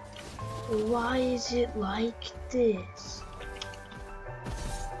 Why is it like this?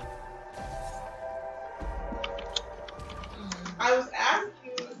 I was asking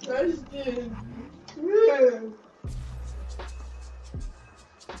you a question. Yeah.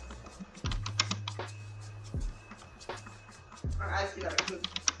 I see that.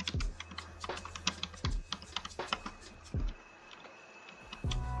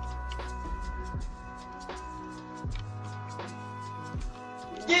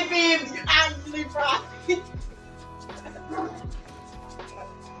 Give him, you actually profit.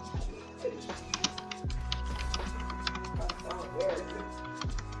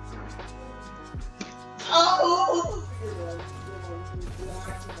 Oh!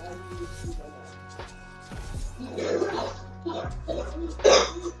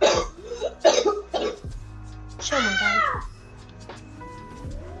 Show me that.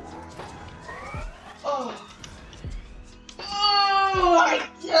 Oh. Oh my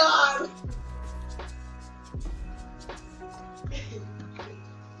god!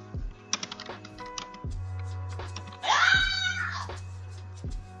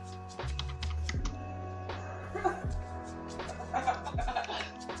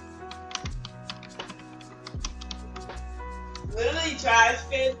 Literally, trash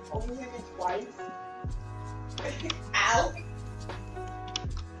can only hit me twice. Ow!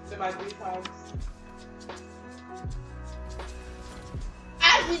 To my 3 times.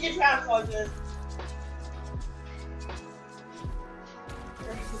 As we get trash punches.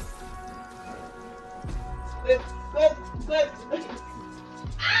 Flip.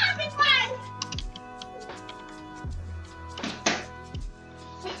 Ah, big one!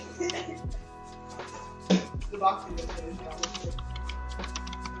 The boxing is finished, obviously.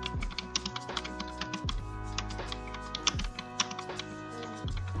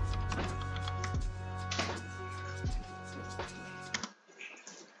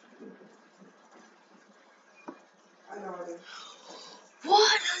 I know it is.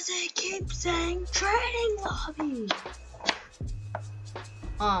 Why does it keep saying training lobby?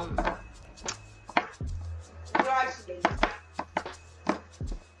 No accident.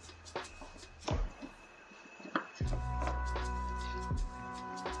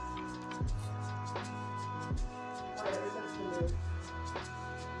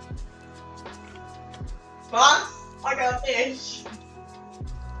 Box, I got a fish.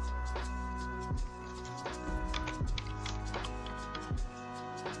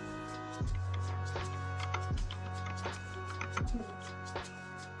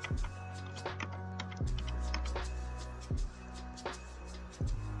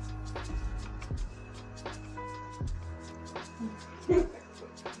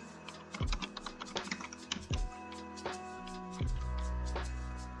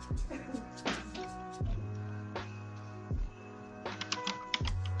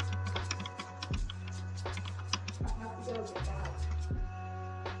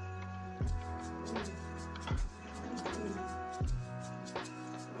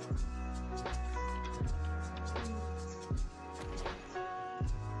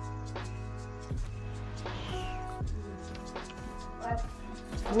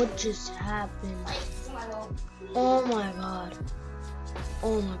 What just happened? Oh my god.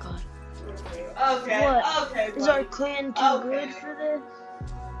 Oh my god. Okay, What? okay. Is our clan too good for this?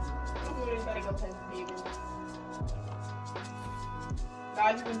 We gotta go play the baby.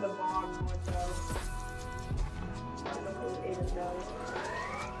 Not even the bomb one though. I don't know who Aiden knows.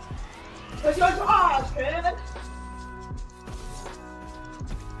 It's your job, man.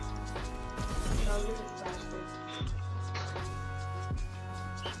 No, you're just bastard.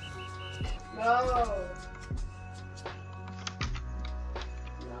 No. No.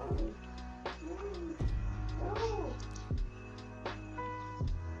 No.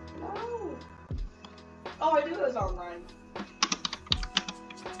 No. Oh, I do this online.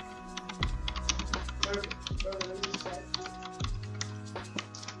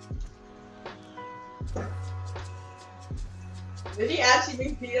 Did he actually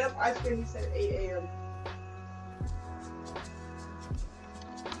mean PM? I swear he said 8 a.m.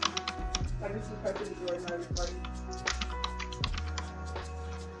 I just expected to join my recording.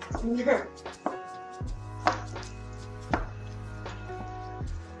 Yeah.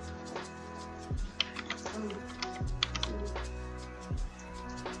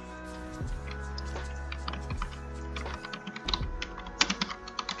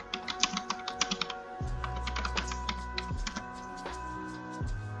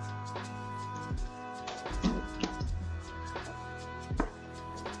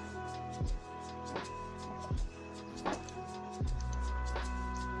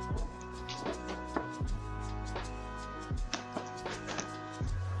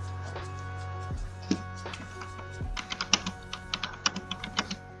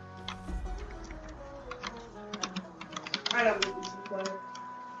 I don't think this is funny.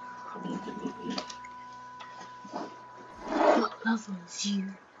 What level is you?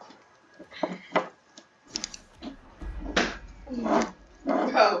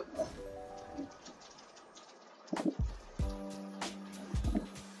 Go.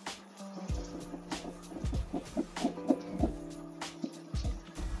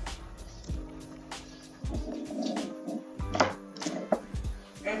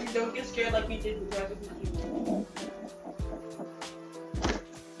 And you don't get scared like you did with Resident Evil.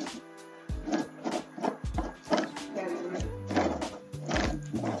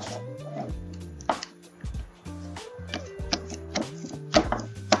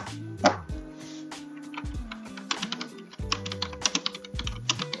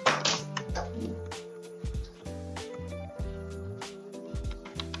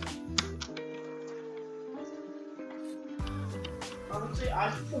 Honestly,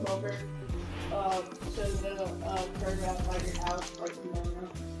 I should come over to the paragraph by your house like tomorrow.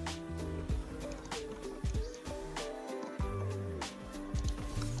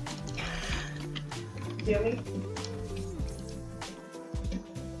 Feel me?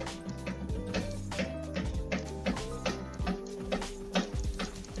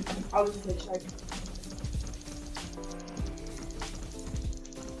 I'll just hitchhike.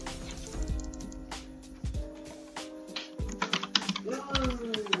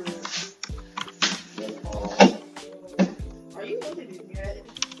 Are you loaded in yet?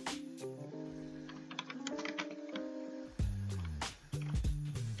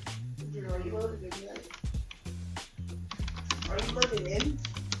 Are you loaded in yet? Are you loaded in?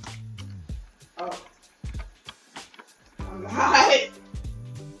 Oh. I'm not.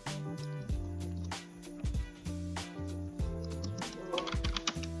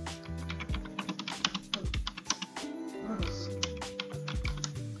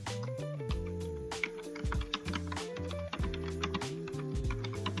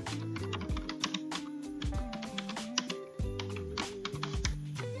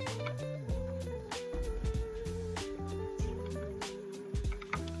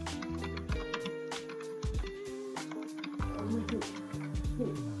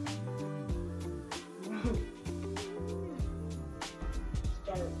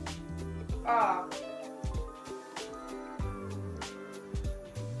 Ah.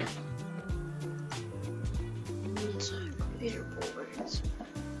 Leaderboards.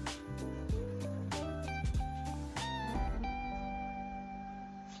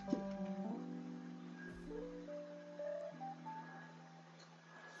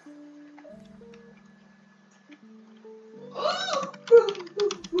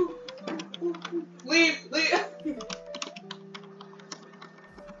 Leave, leave.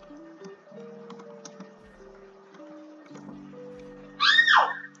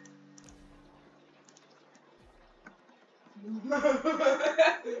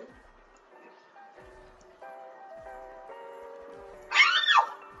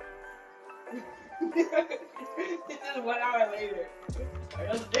 It's just 1 hour later. I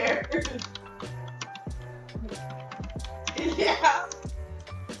was there. Yeah.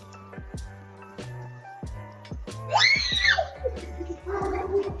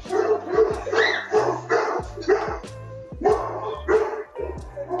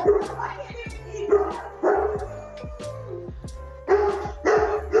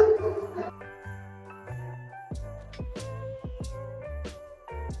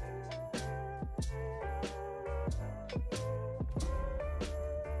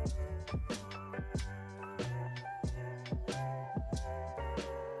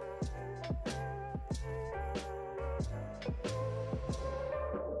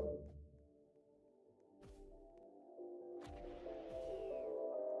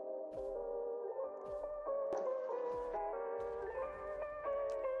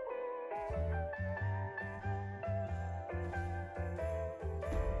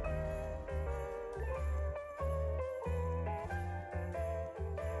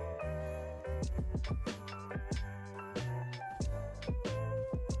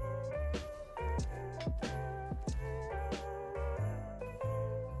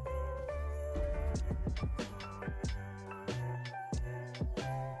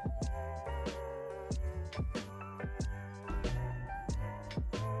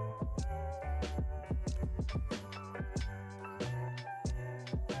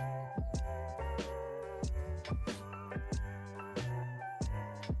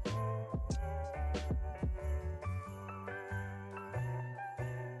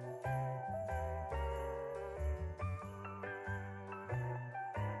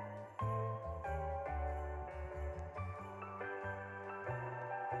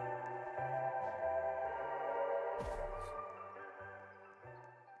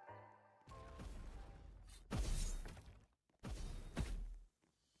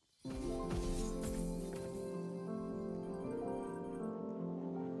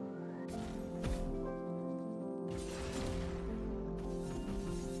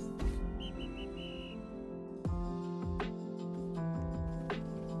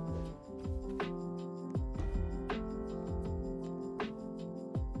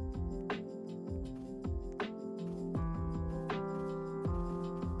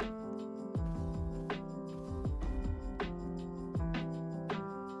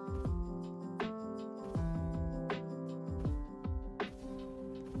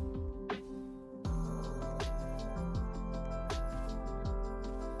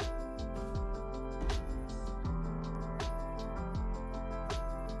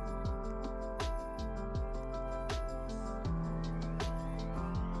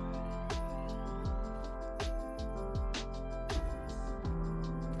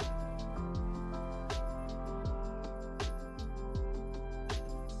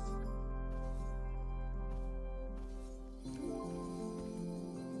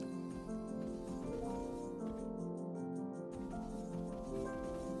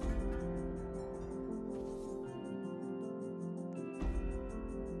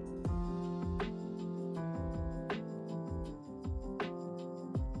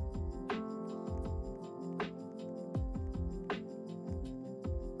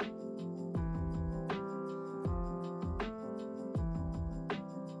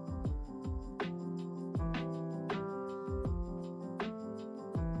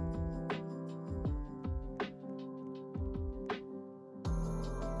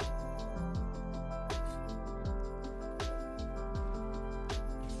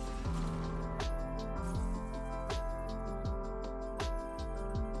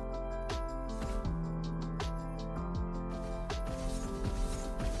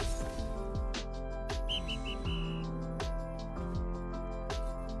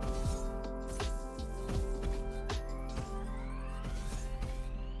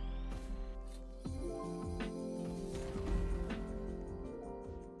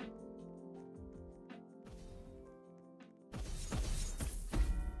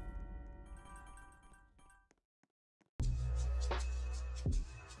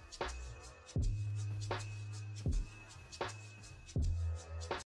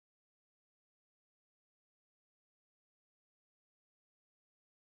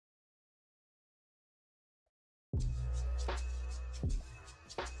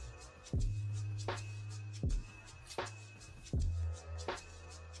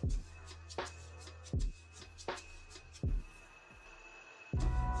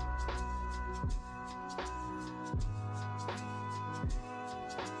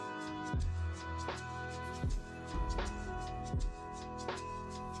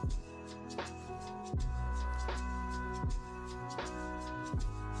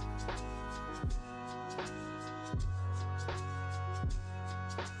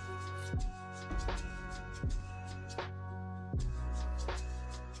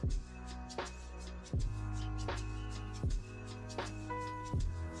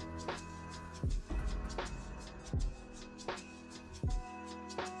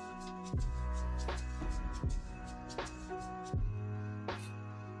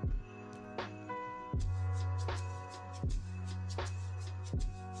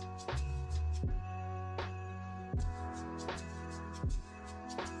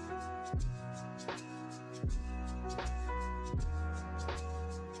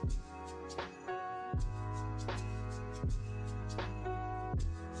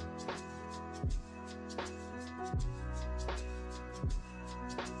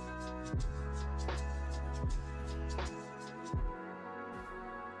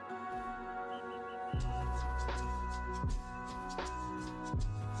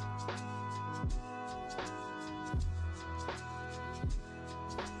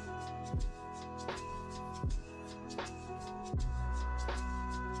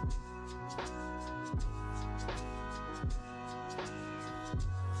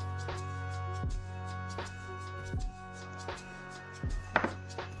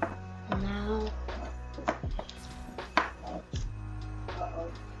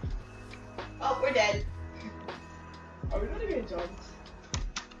 dead. Are we not even jump?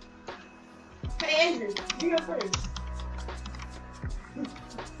 Hey Andrew, you go first.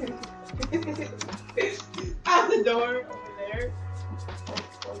 Out the door over there.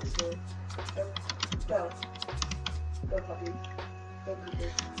 Oh, this door. Go. Go, puppy. Go, puppy.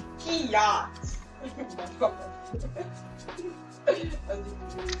 Yacht.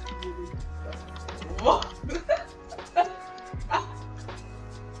 What?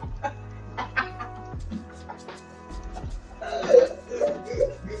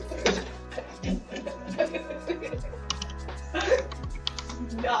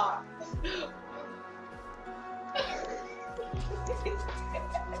 Yacht.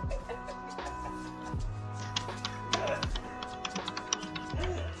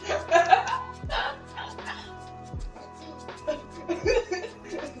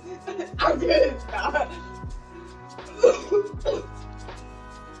 I did not.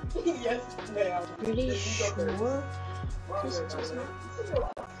 Yes, ma'am. Pretty sure this doesn't.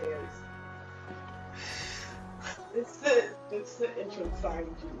 It's the entrance sign,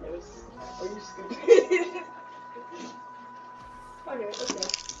 genius. Are you stupid? Okay.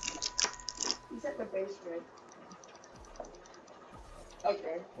 He's at the basement.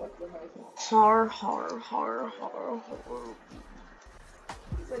 Okay, what's the house? Har.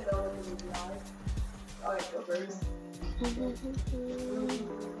 He said no one would lie. Alright, go first.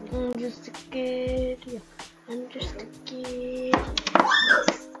 I'm just a kid. Yeah. I'm just a kid.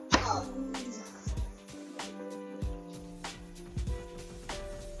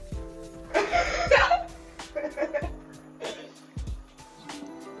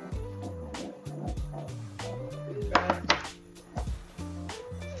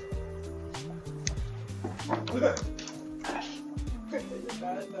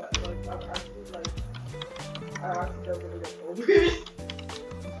 I accidentally get over it.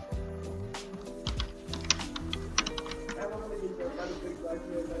 I want to get a big black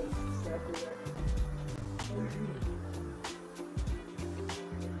man that snapping at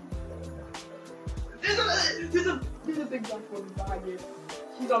There's a big black woman behind you.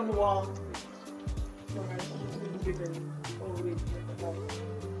 She's on the wall.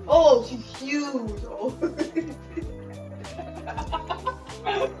 Oh, she's huge. Oh.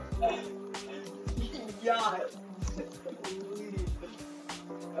 Yeah.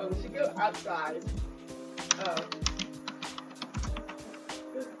 Oh, we should go outside.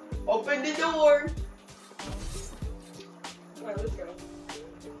 Open the door. Alright, let's go.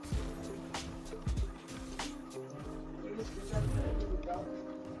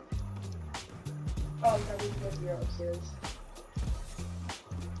 Oh, okay, we can go upstairs.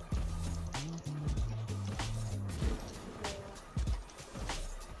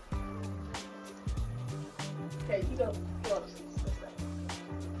 Okay, you go upstairs. Let's go.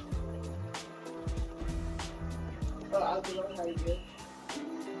 Oh, I'll do it how you do.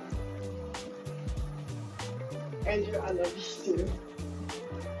 Andrew, I love you too.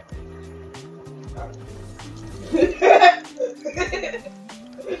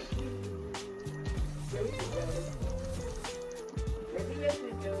 Maybe let's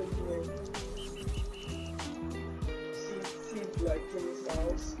go here. See like Jimmy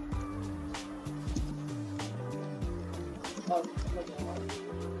Styles. Oh, my God.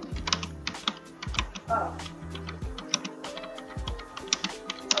 Oh,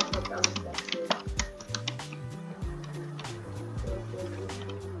 that was good.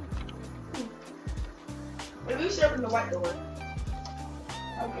 At least you open the white door.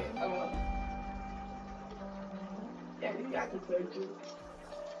 Okay, I will. Yeah, we got this there too.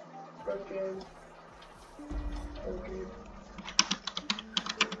 Broken. Okay.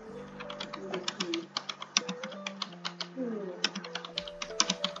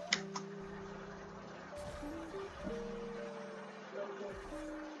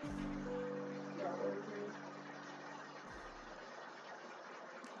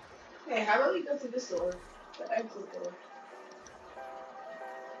 Hey, how about we go to this door? The exit door.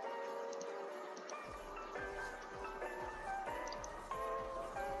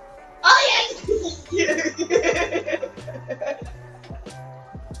 Oh yes!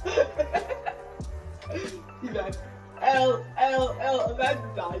 He's like, L,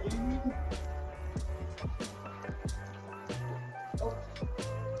 imagine dying. Oh.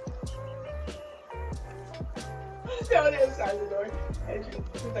 Stay on the other side of the door. Andrew,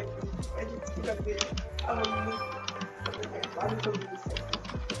 he's like, Andrew, he's like, I'm just gonna do this.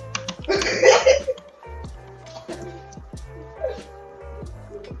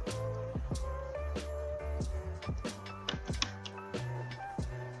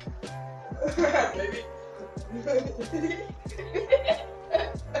 Maybe.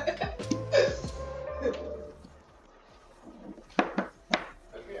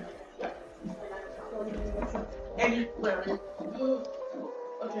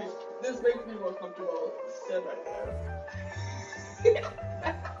 more comfortable sit right there. Yeah.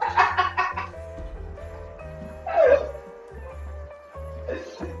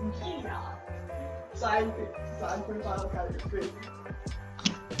 Sign for Final Cut. Great.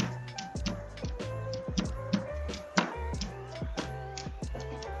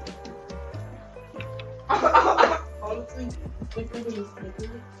 Honestly, thicker than the sticker.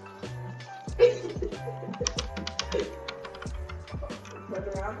 Turn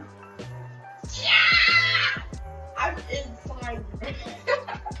around. Yeah! I'm inside.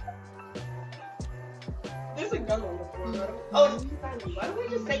 There's a gun on the floor, right? Oh, it's behind me. Why don't we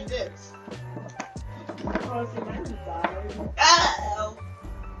just take this? Oh, it's behind me, guys. Oh!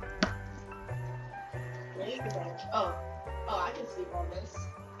 Where's the bench? Oh, I can sleep on this.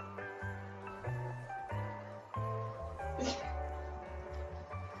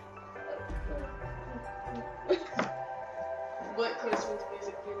 What Christmas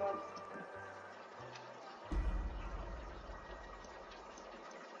music do you want?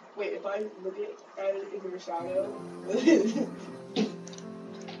 Wait, if I look at it in your shadow.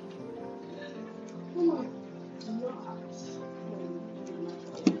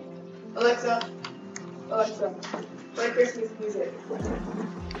 Alexa, play Christmas music.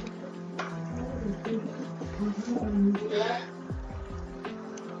 Yeah.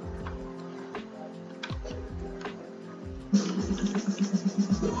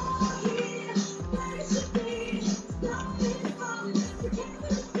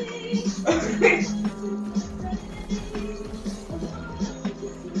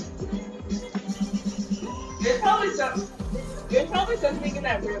 There's probably something in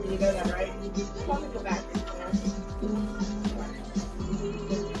that room, you know that, right? Probably go back in there.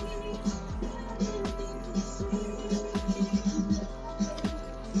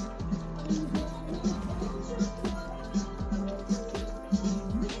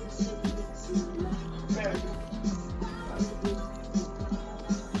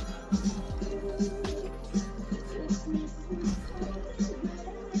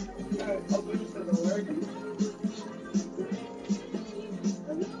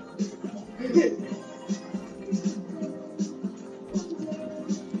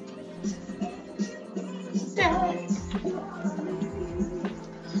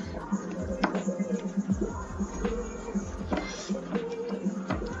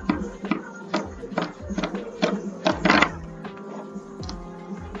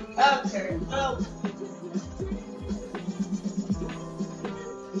 Okay.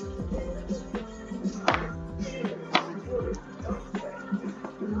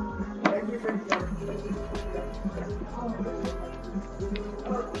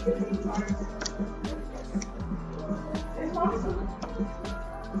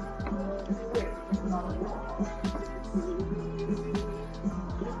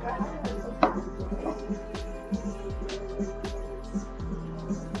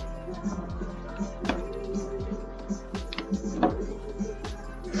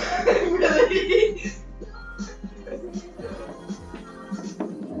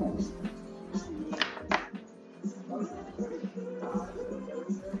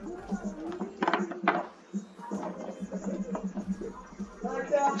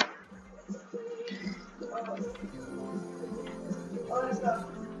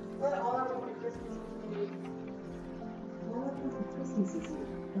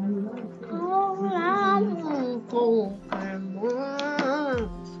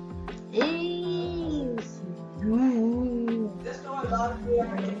 Really?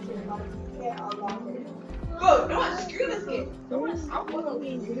 Go, no, screw this game. I'm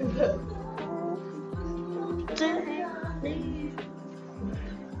following you.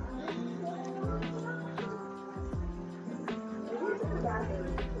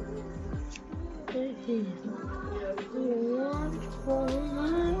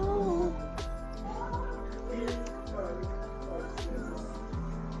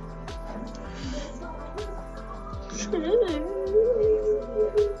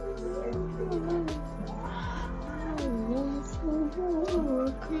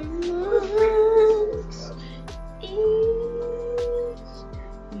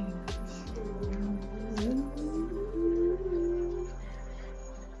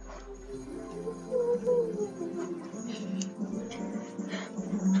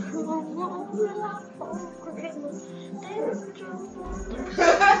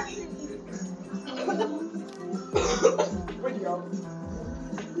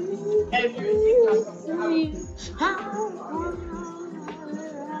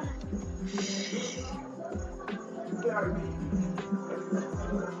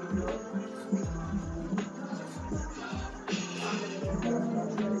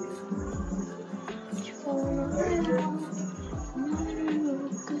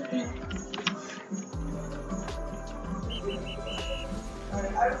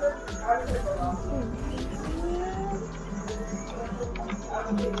 Oh.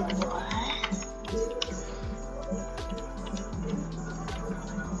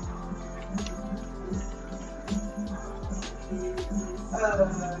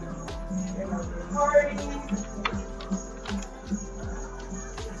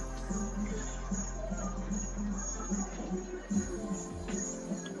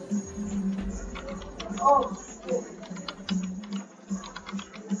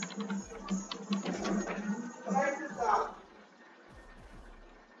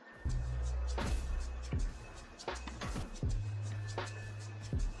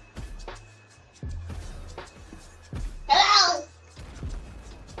 Hello!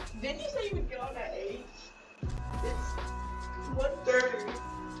 Didn't you say you would get on at 8? It's 1:30.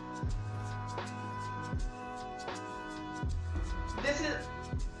 This is...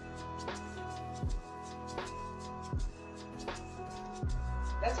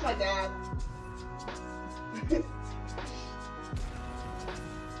 That's my dad.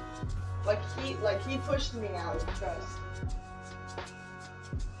 He pushed me out, trust.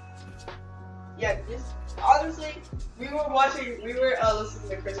 Yeah, this, honestly, we were listening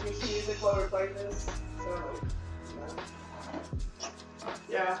to Christmas music while we were playing this, so,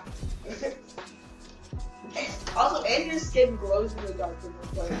 yeah. Also, Andrew's skin glows in the dark when we're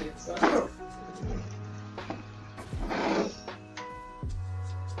playing it, so.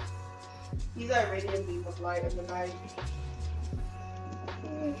 He's that radiant beam of light in the night.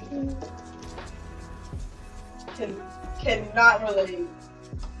 Cannot relate.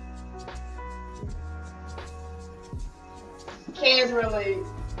 Can relate.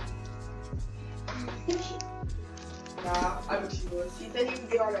 Nah, I'm too. He said he would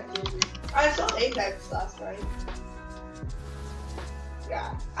get on at 3. I saw Apex last night.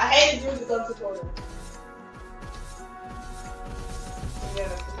 Yeah, I hated doing the unsupported. Yeah,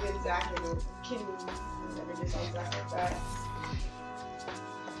 to get Zach in it. Kidding me. I never did something Zach like that.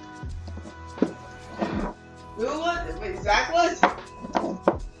 Who was it? Wait, Zach was?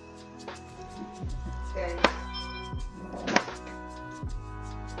 Okay.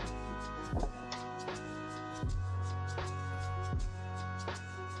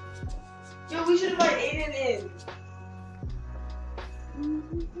 Yo, we should invite Aiden in.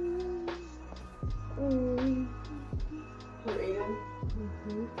 Who, Aiden?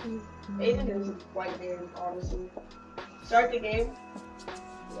 Aiden is a white man, honestly. Start the game.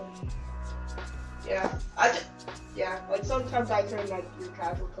 Yeah, like sometimes I turn like your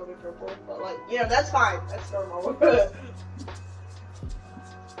casual color purple, but like, you know, that's fine, that's normal.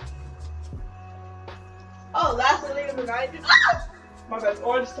 Oh, last elite of the night. Ah! My bad,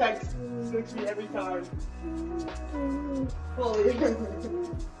 orange text smokes me every time. Holy.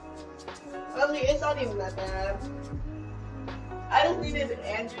 Honestly, it's not even that bad. I just needed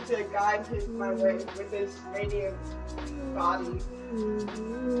Andrew to guide my way with his radiant body.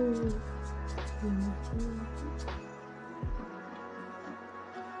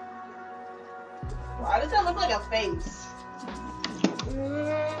 Why does that look like a face?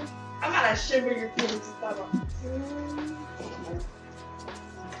 I'm gonna shiver your feelings stomach.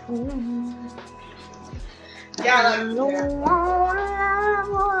 Yeah, like,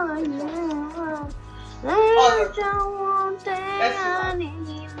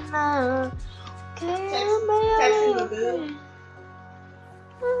 texting the bill.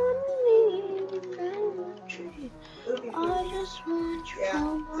 I just want you. Yeah,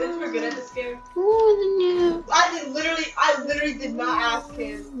 since we're good at this game, more than you. I literally did not ask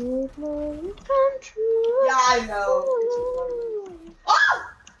him. Yeah, I know.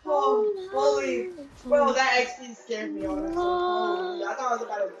 Oh, holy, bro, that XP scared me honestly. Holy, I thought I was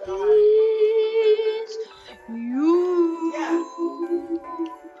about to die. You. Yeah.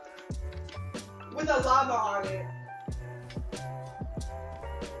 With a llama on it.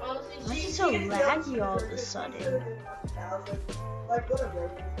 Why is it so laggy all of a sudden? Like, whatever.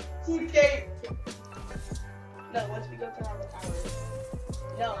 Team game. No, once we go to our tower.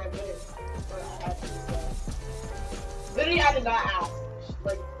 No, I wouldn't. But I had to. Literally, I did not ask.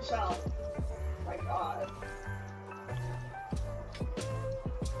 Like, shut up. My god.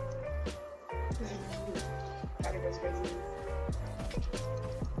 Kinda goes crazy.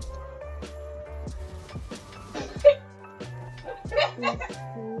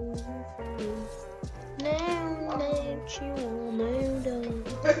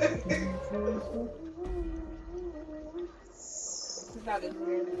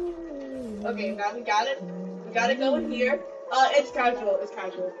 Okay, now we got it. We got to go in here. It's casual. It's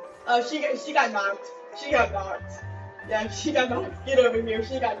casual. She got knocked. She got knocked. Yeah, she got knocked. Get over here.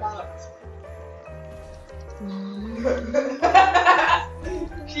 She got knocked.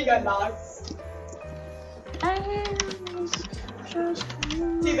 She got knocked. I was just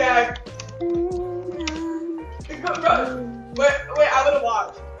Teabag. Wait, I'm gonna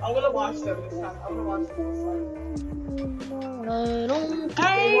watch. I'm gonna watch them this time. I'm gonna watch them this time. I don't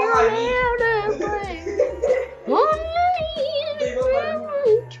They want my meat. They want my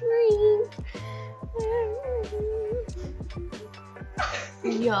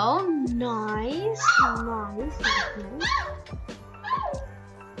Yo, nice.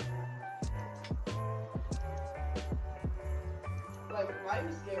 Like, why are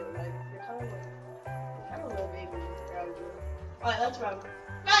you scared? Like, you're kind of a little baby. Alright, let's run.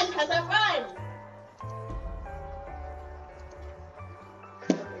 Run, cause I run!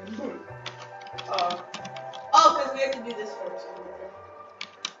 Cause we have to do this first.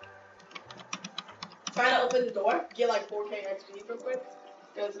 Trying to open the door, get like 4K XP real quick.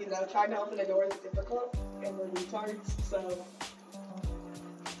 Because, you know, trying to open the door is difficult, and we're retards, so.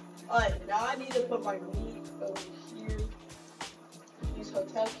 Alright, now I need to put my meat over here. Use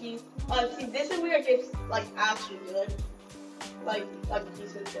hotel key. See, this is where it gets, like, actually good. Like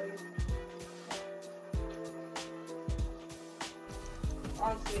decent thing.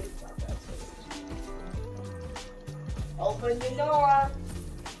 Honestly, it's not that serious. Open the door.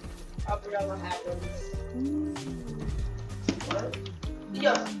 I forgot what happens. What?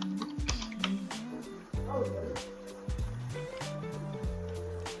 Yes. Oh, good.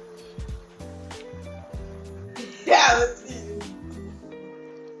 Yeah, let's see.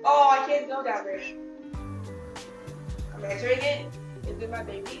 Oh, I can't go down there. I'm answering it. Is it my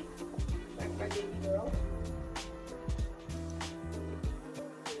baby? Like my baby girl?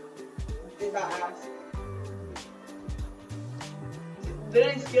 Did not ask.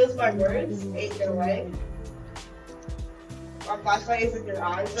 Literally steals my words. Ain't no way. My flashlight is in your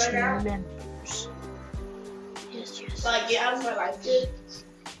eyes right now. Yes. Like, get out of my life, kid.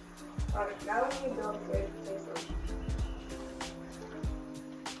 Alright, now we can go upstairs and say something.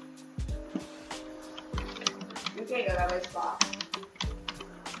 You can't go that way, spot.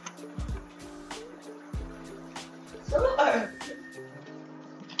 So,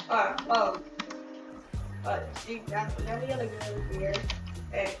 see, now we gotta go over here.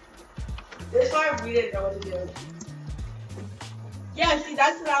 And this part we didn't know what to do. Yeah, see,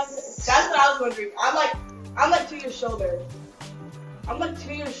 that's what I was wondering. I'm like to your shoulder. I'm like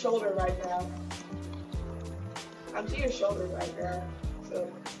to your shoulder right now. I'm to your shoulder right now. So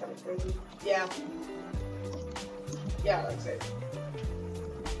it's kind of crazy. Yeah. Yeah, that's it.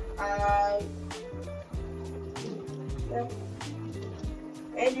 Yeah.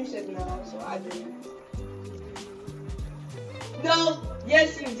 And you said no, so I didn't. No,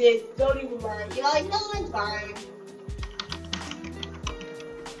 yes you did. Don't even lie. You're like, no, it's fine.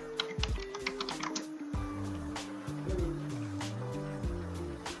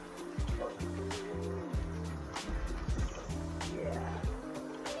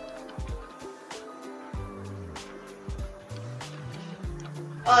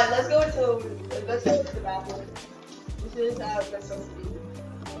 Alright, let's go to the bathroom. This is how it's supposed to be.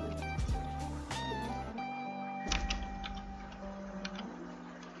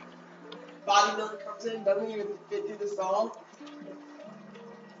 Bodybuilder comes in, doesn't even fit through the stall.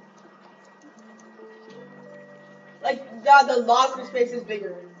 Like, yeah, the locker space is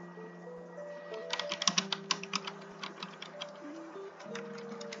bigger.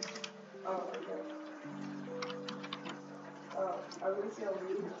 Oh my god. I'm gonna see a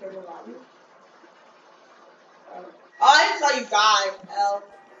lead and turn the lobby. I didn't tell you die, L.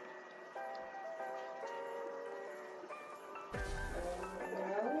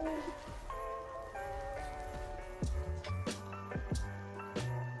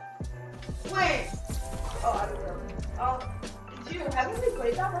 Wait! Oh, I don't know. Haven't we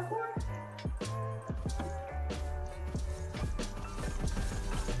played that before?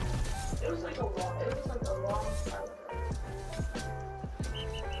 It was like a long time ago.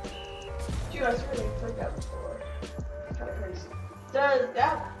 Dude, I swear we played that before. It's kind of crazy. Does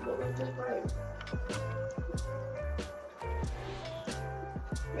that what we just played?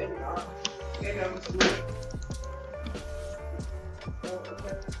 Maybe not. Maybe I'm asleep. Oh,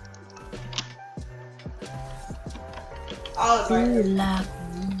 okay. Oh, it's right here.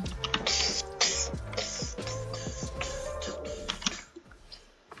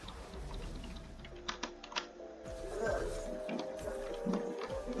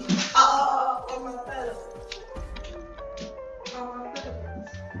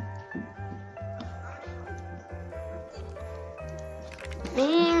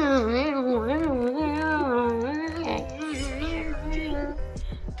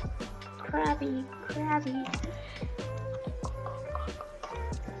 Krabby.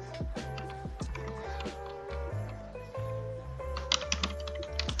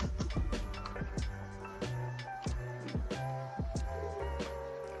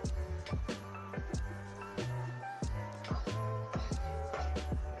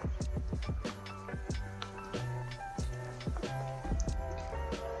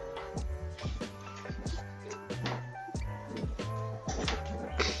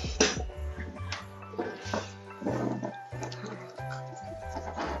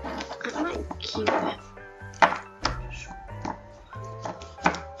 keep it.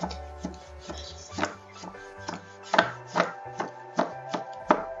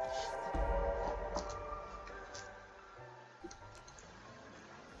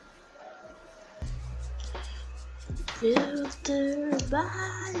 Filter by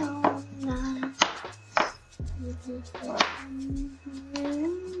all night.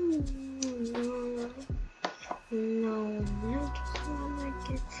 No, I just wanna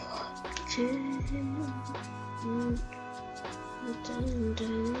get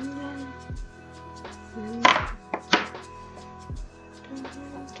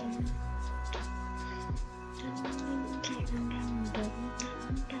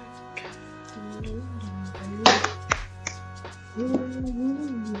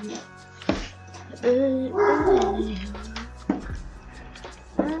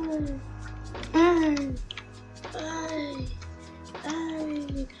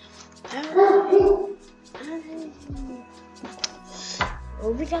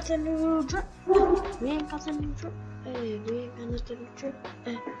Oh, we got the new drip. We ain't got the new drip. Hey, we ain't got the new drip.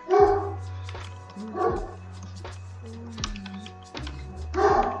 Hey.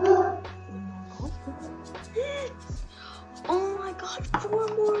 Oh my god, 4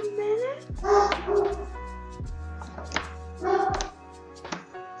 more minutes?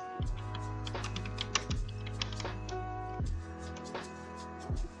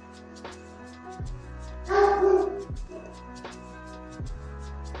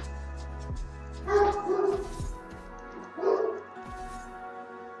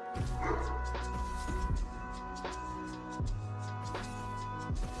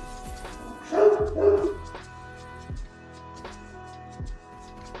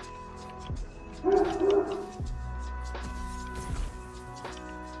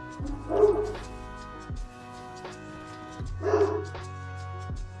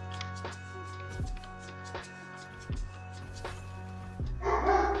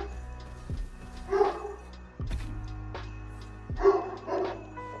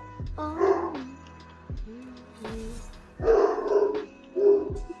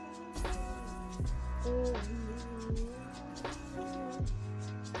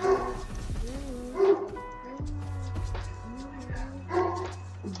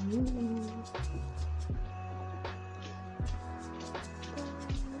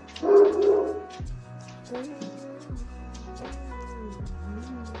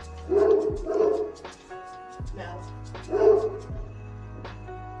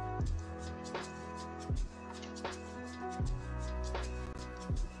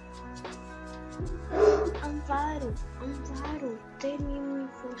 I'm vital. They need me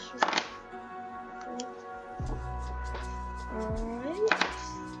for sure. Alright.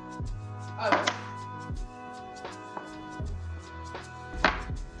 Oh.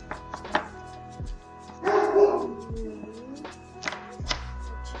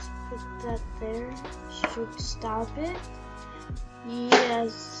 Just put that there. Should stop it.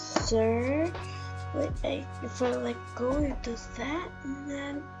 Yes, sir. Wait, if I let go, it does that, and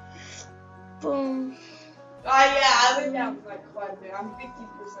then boom. Oh yeah, I went down like quite a bit. I'm 50%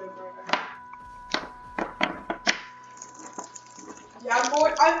 right now. Yeah,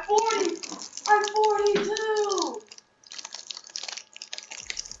 I'm 40. I'm 42.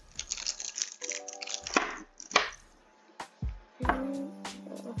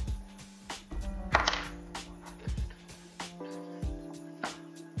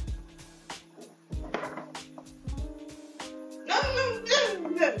 No.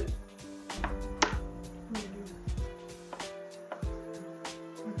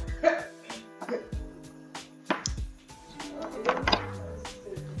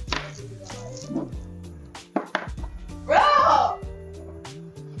 Bro!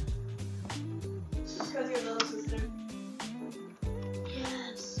 Just because your little sister.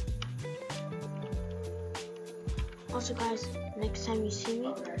 Yes. Also, guys, next time you see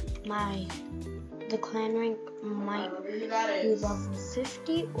me, the clan rank might be level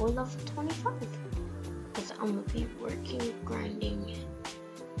 50 or level 25. Because I'm gonna be working, grinding,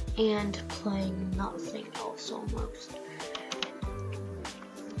 and playing nothing else almost.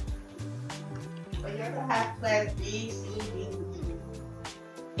 But you're gonna have plan B, C, D.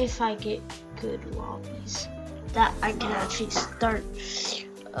 If I get good lobbies that I can actually start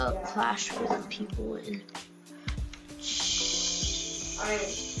a clash with people in.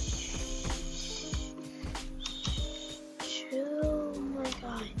 Chill, oh my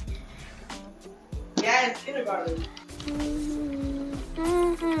god. Yeah, it's kindergarten.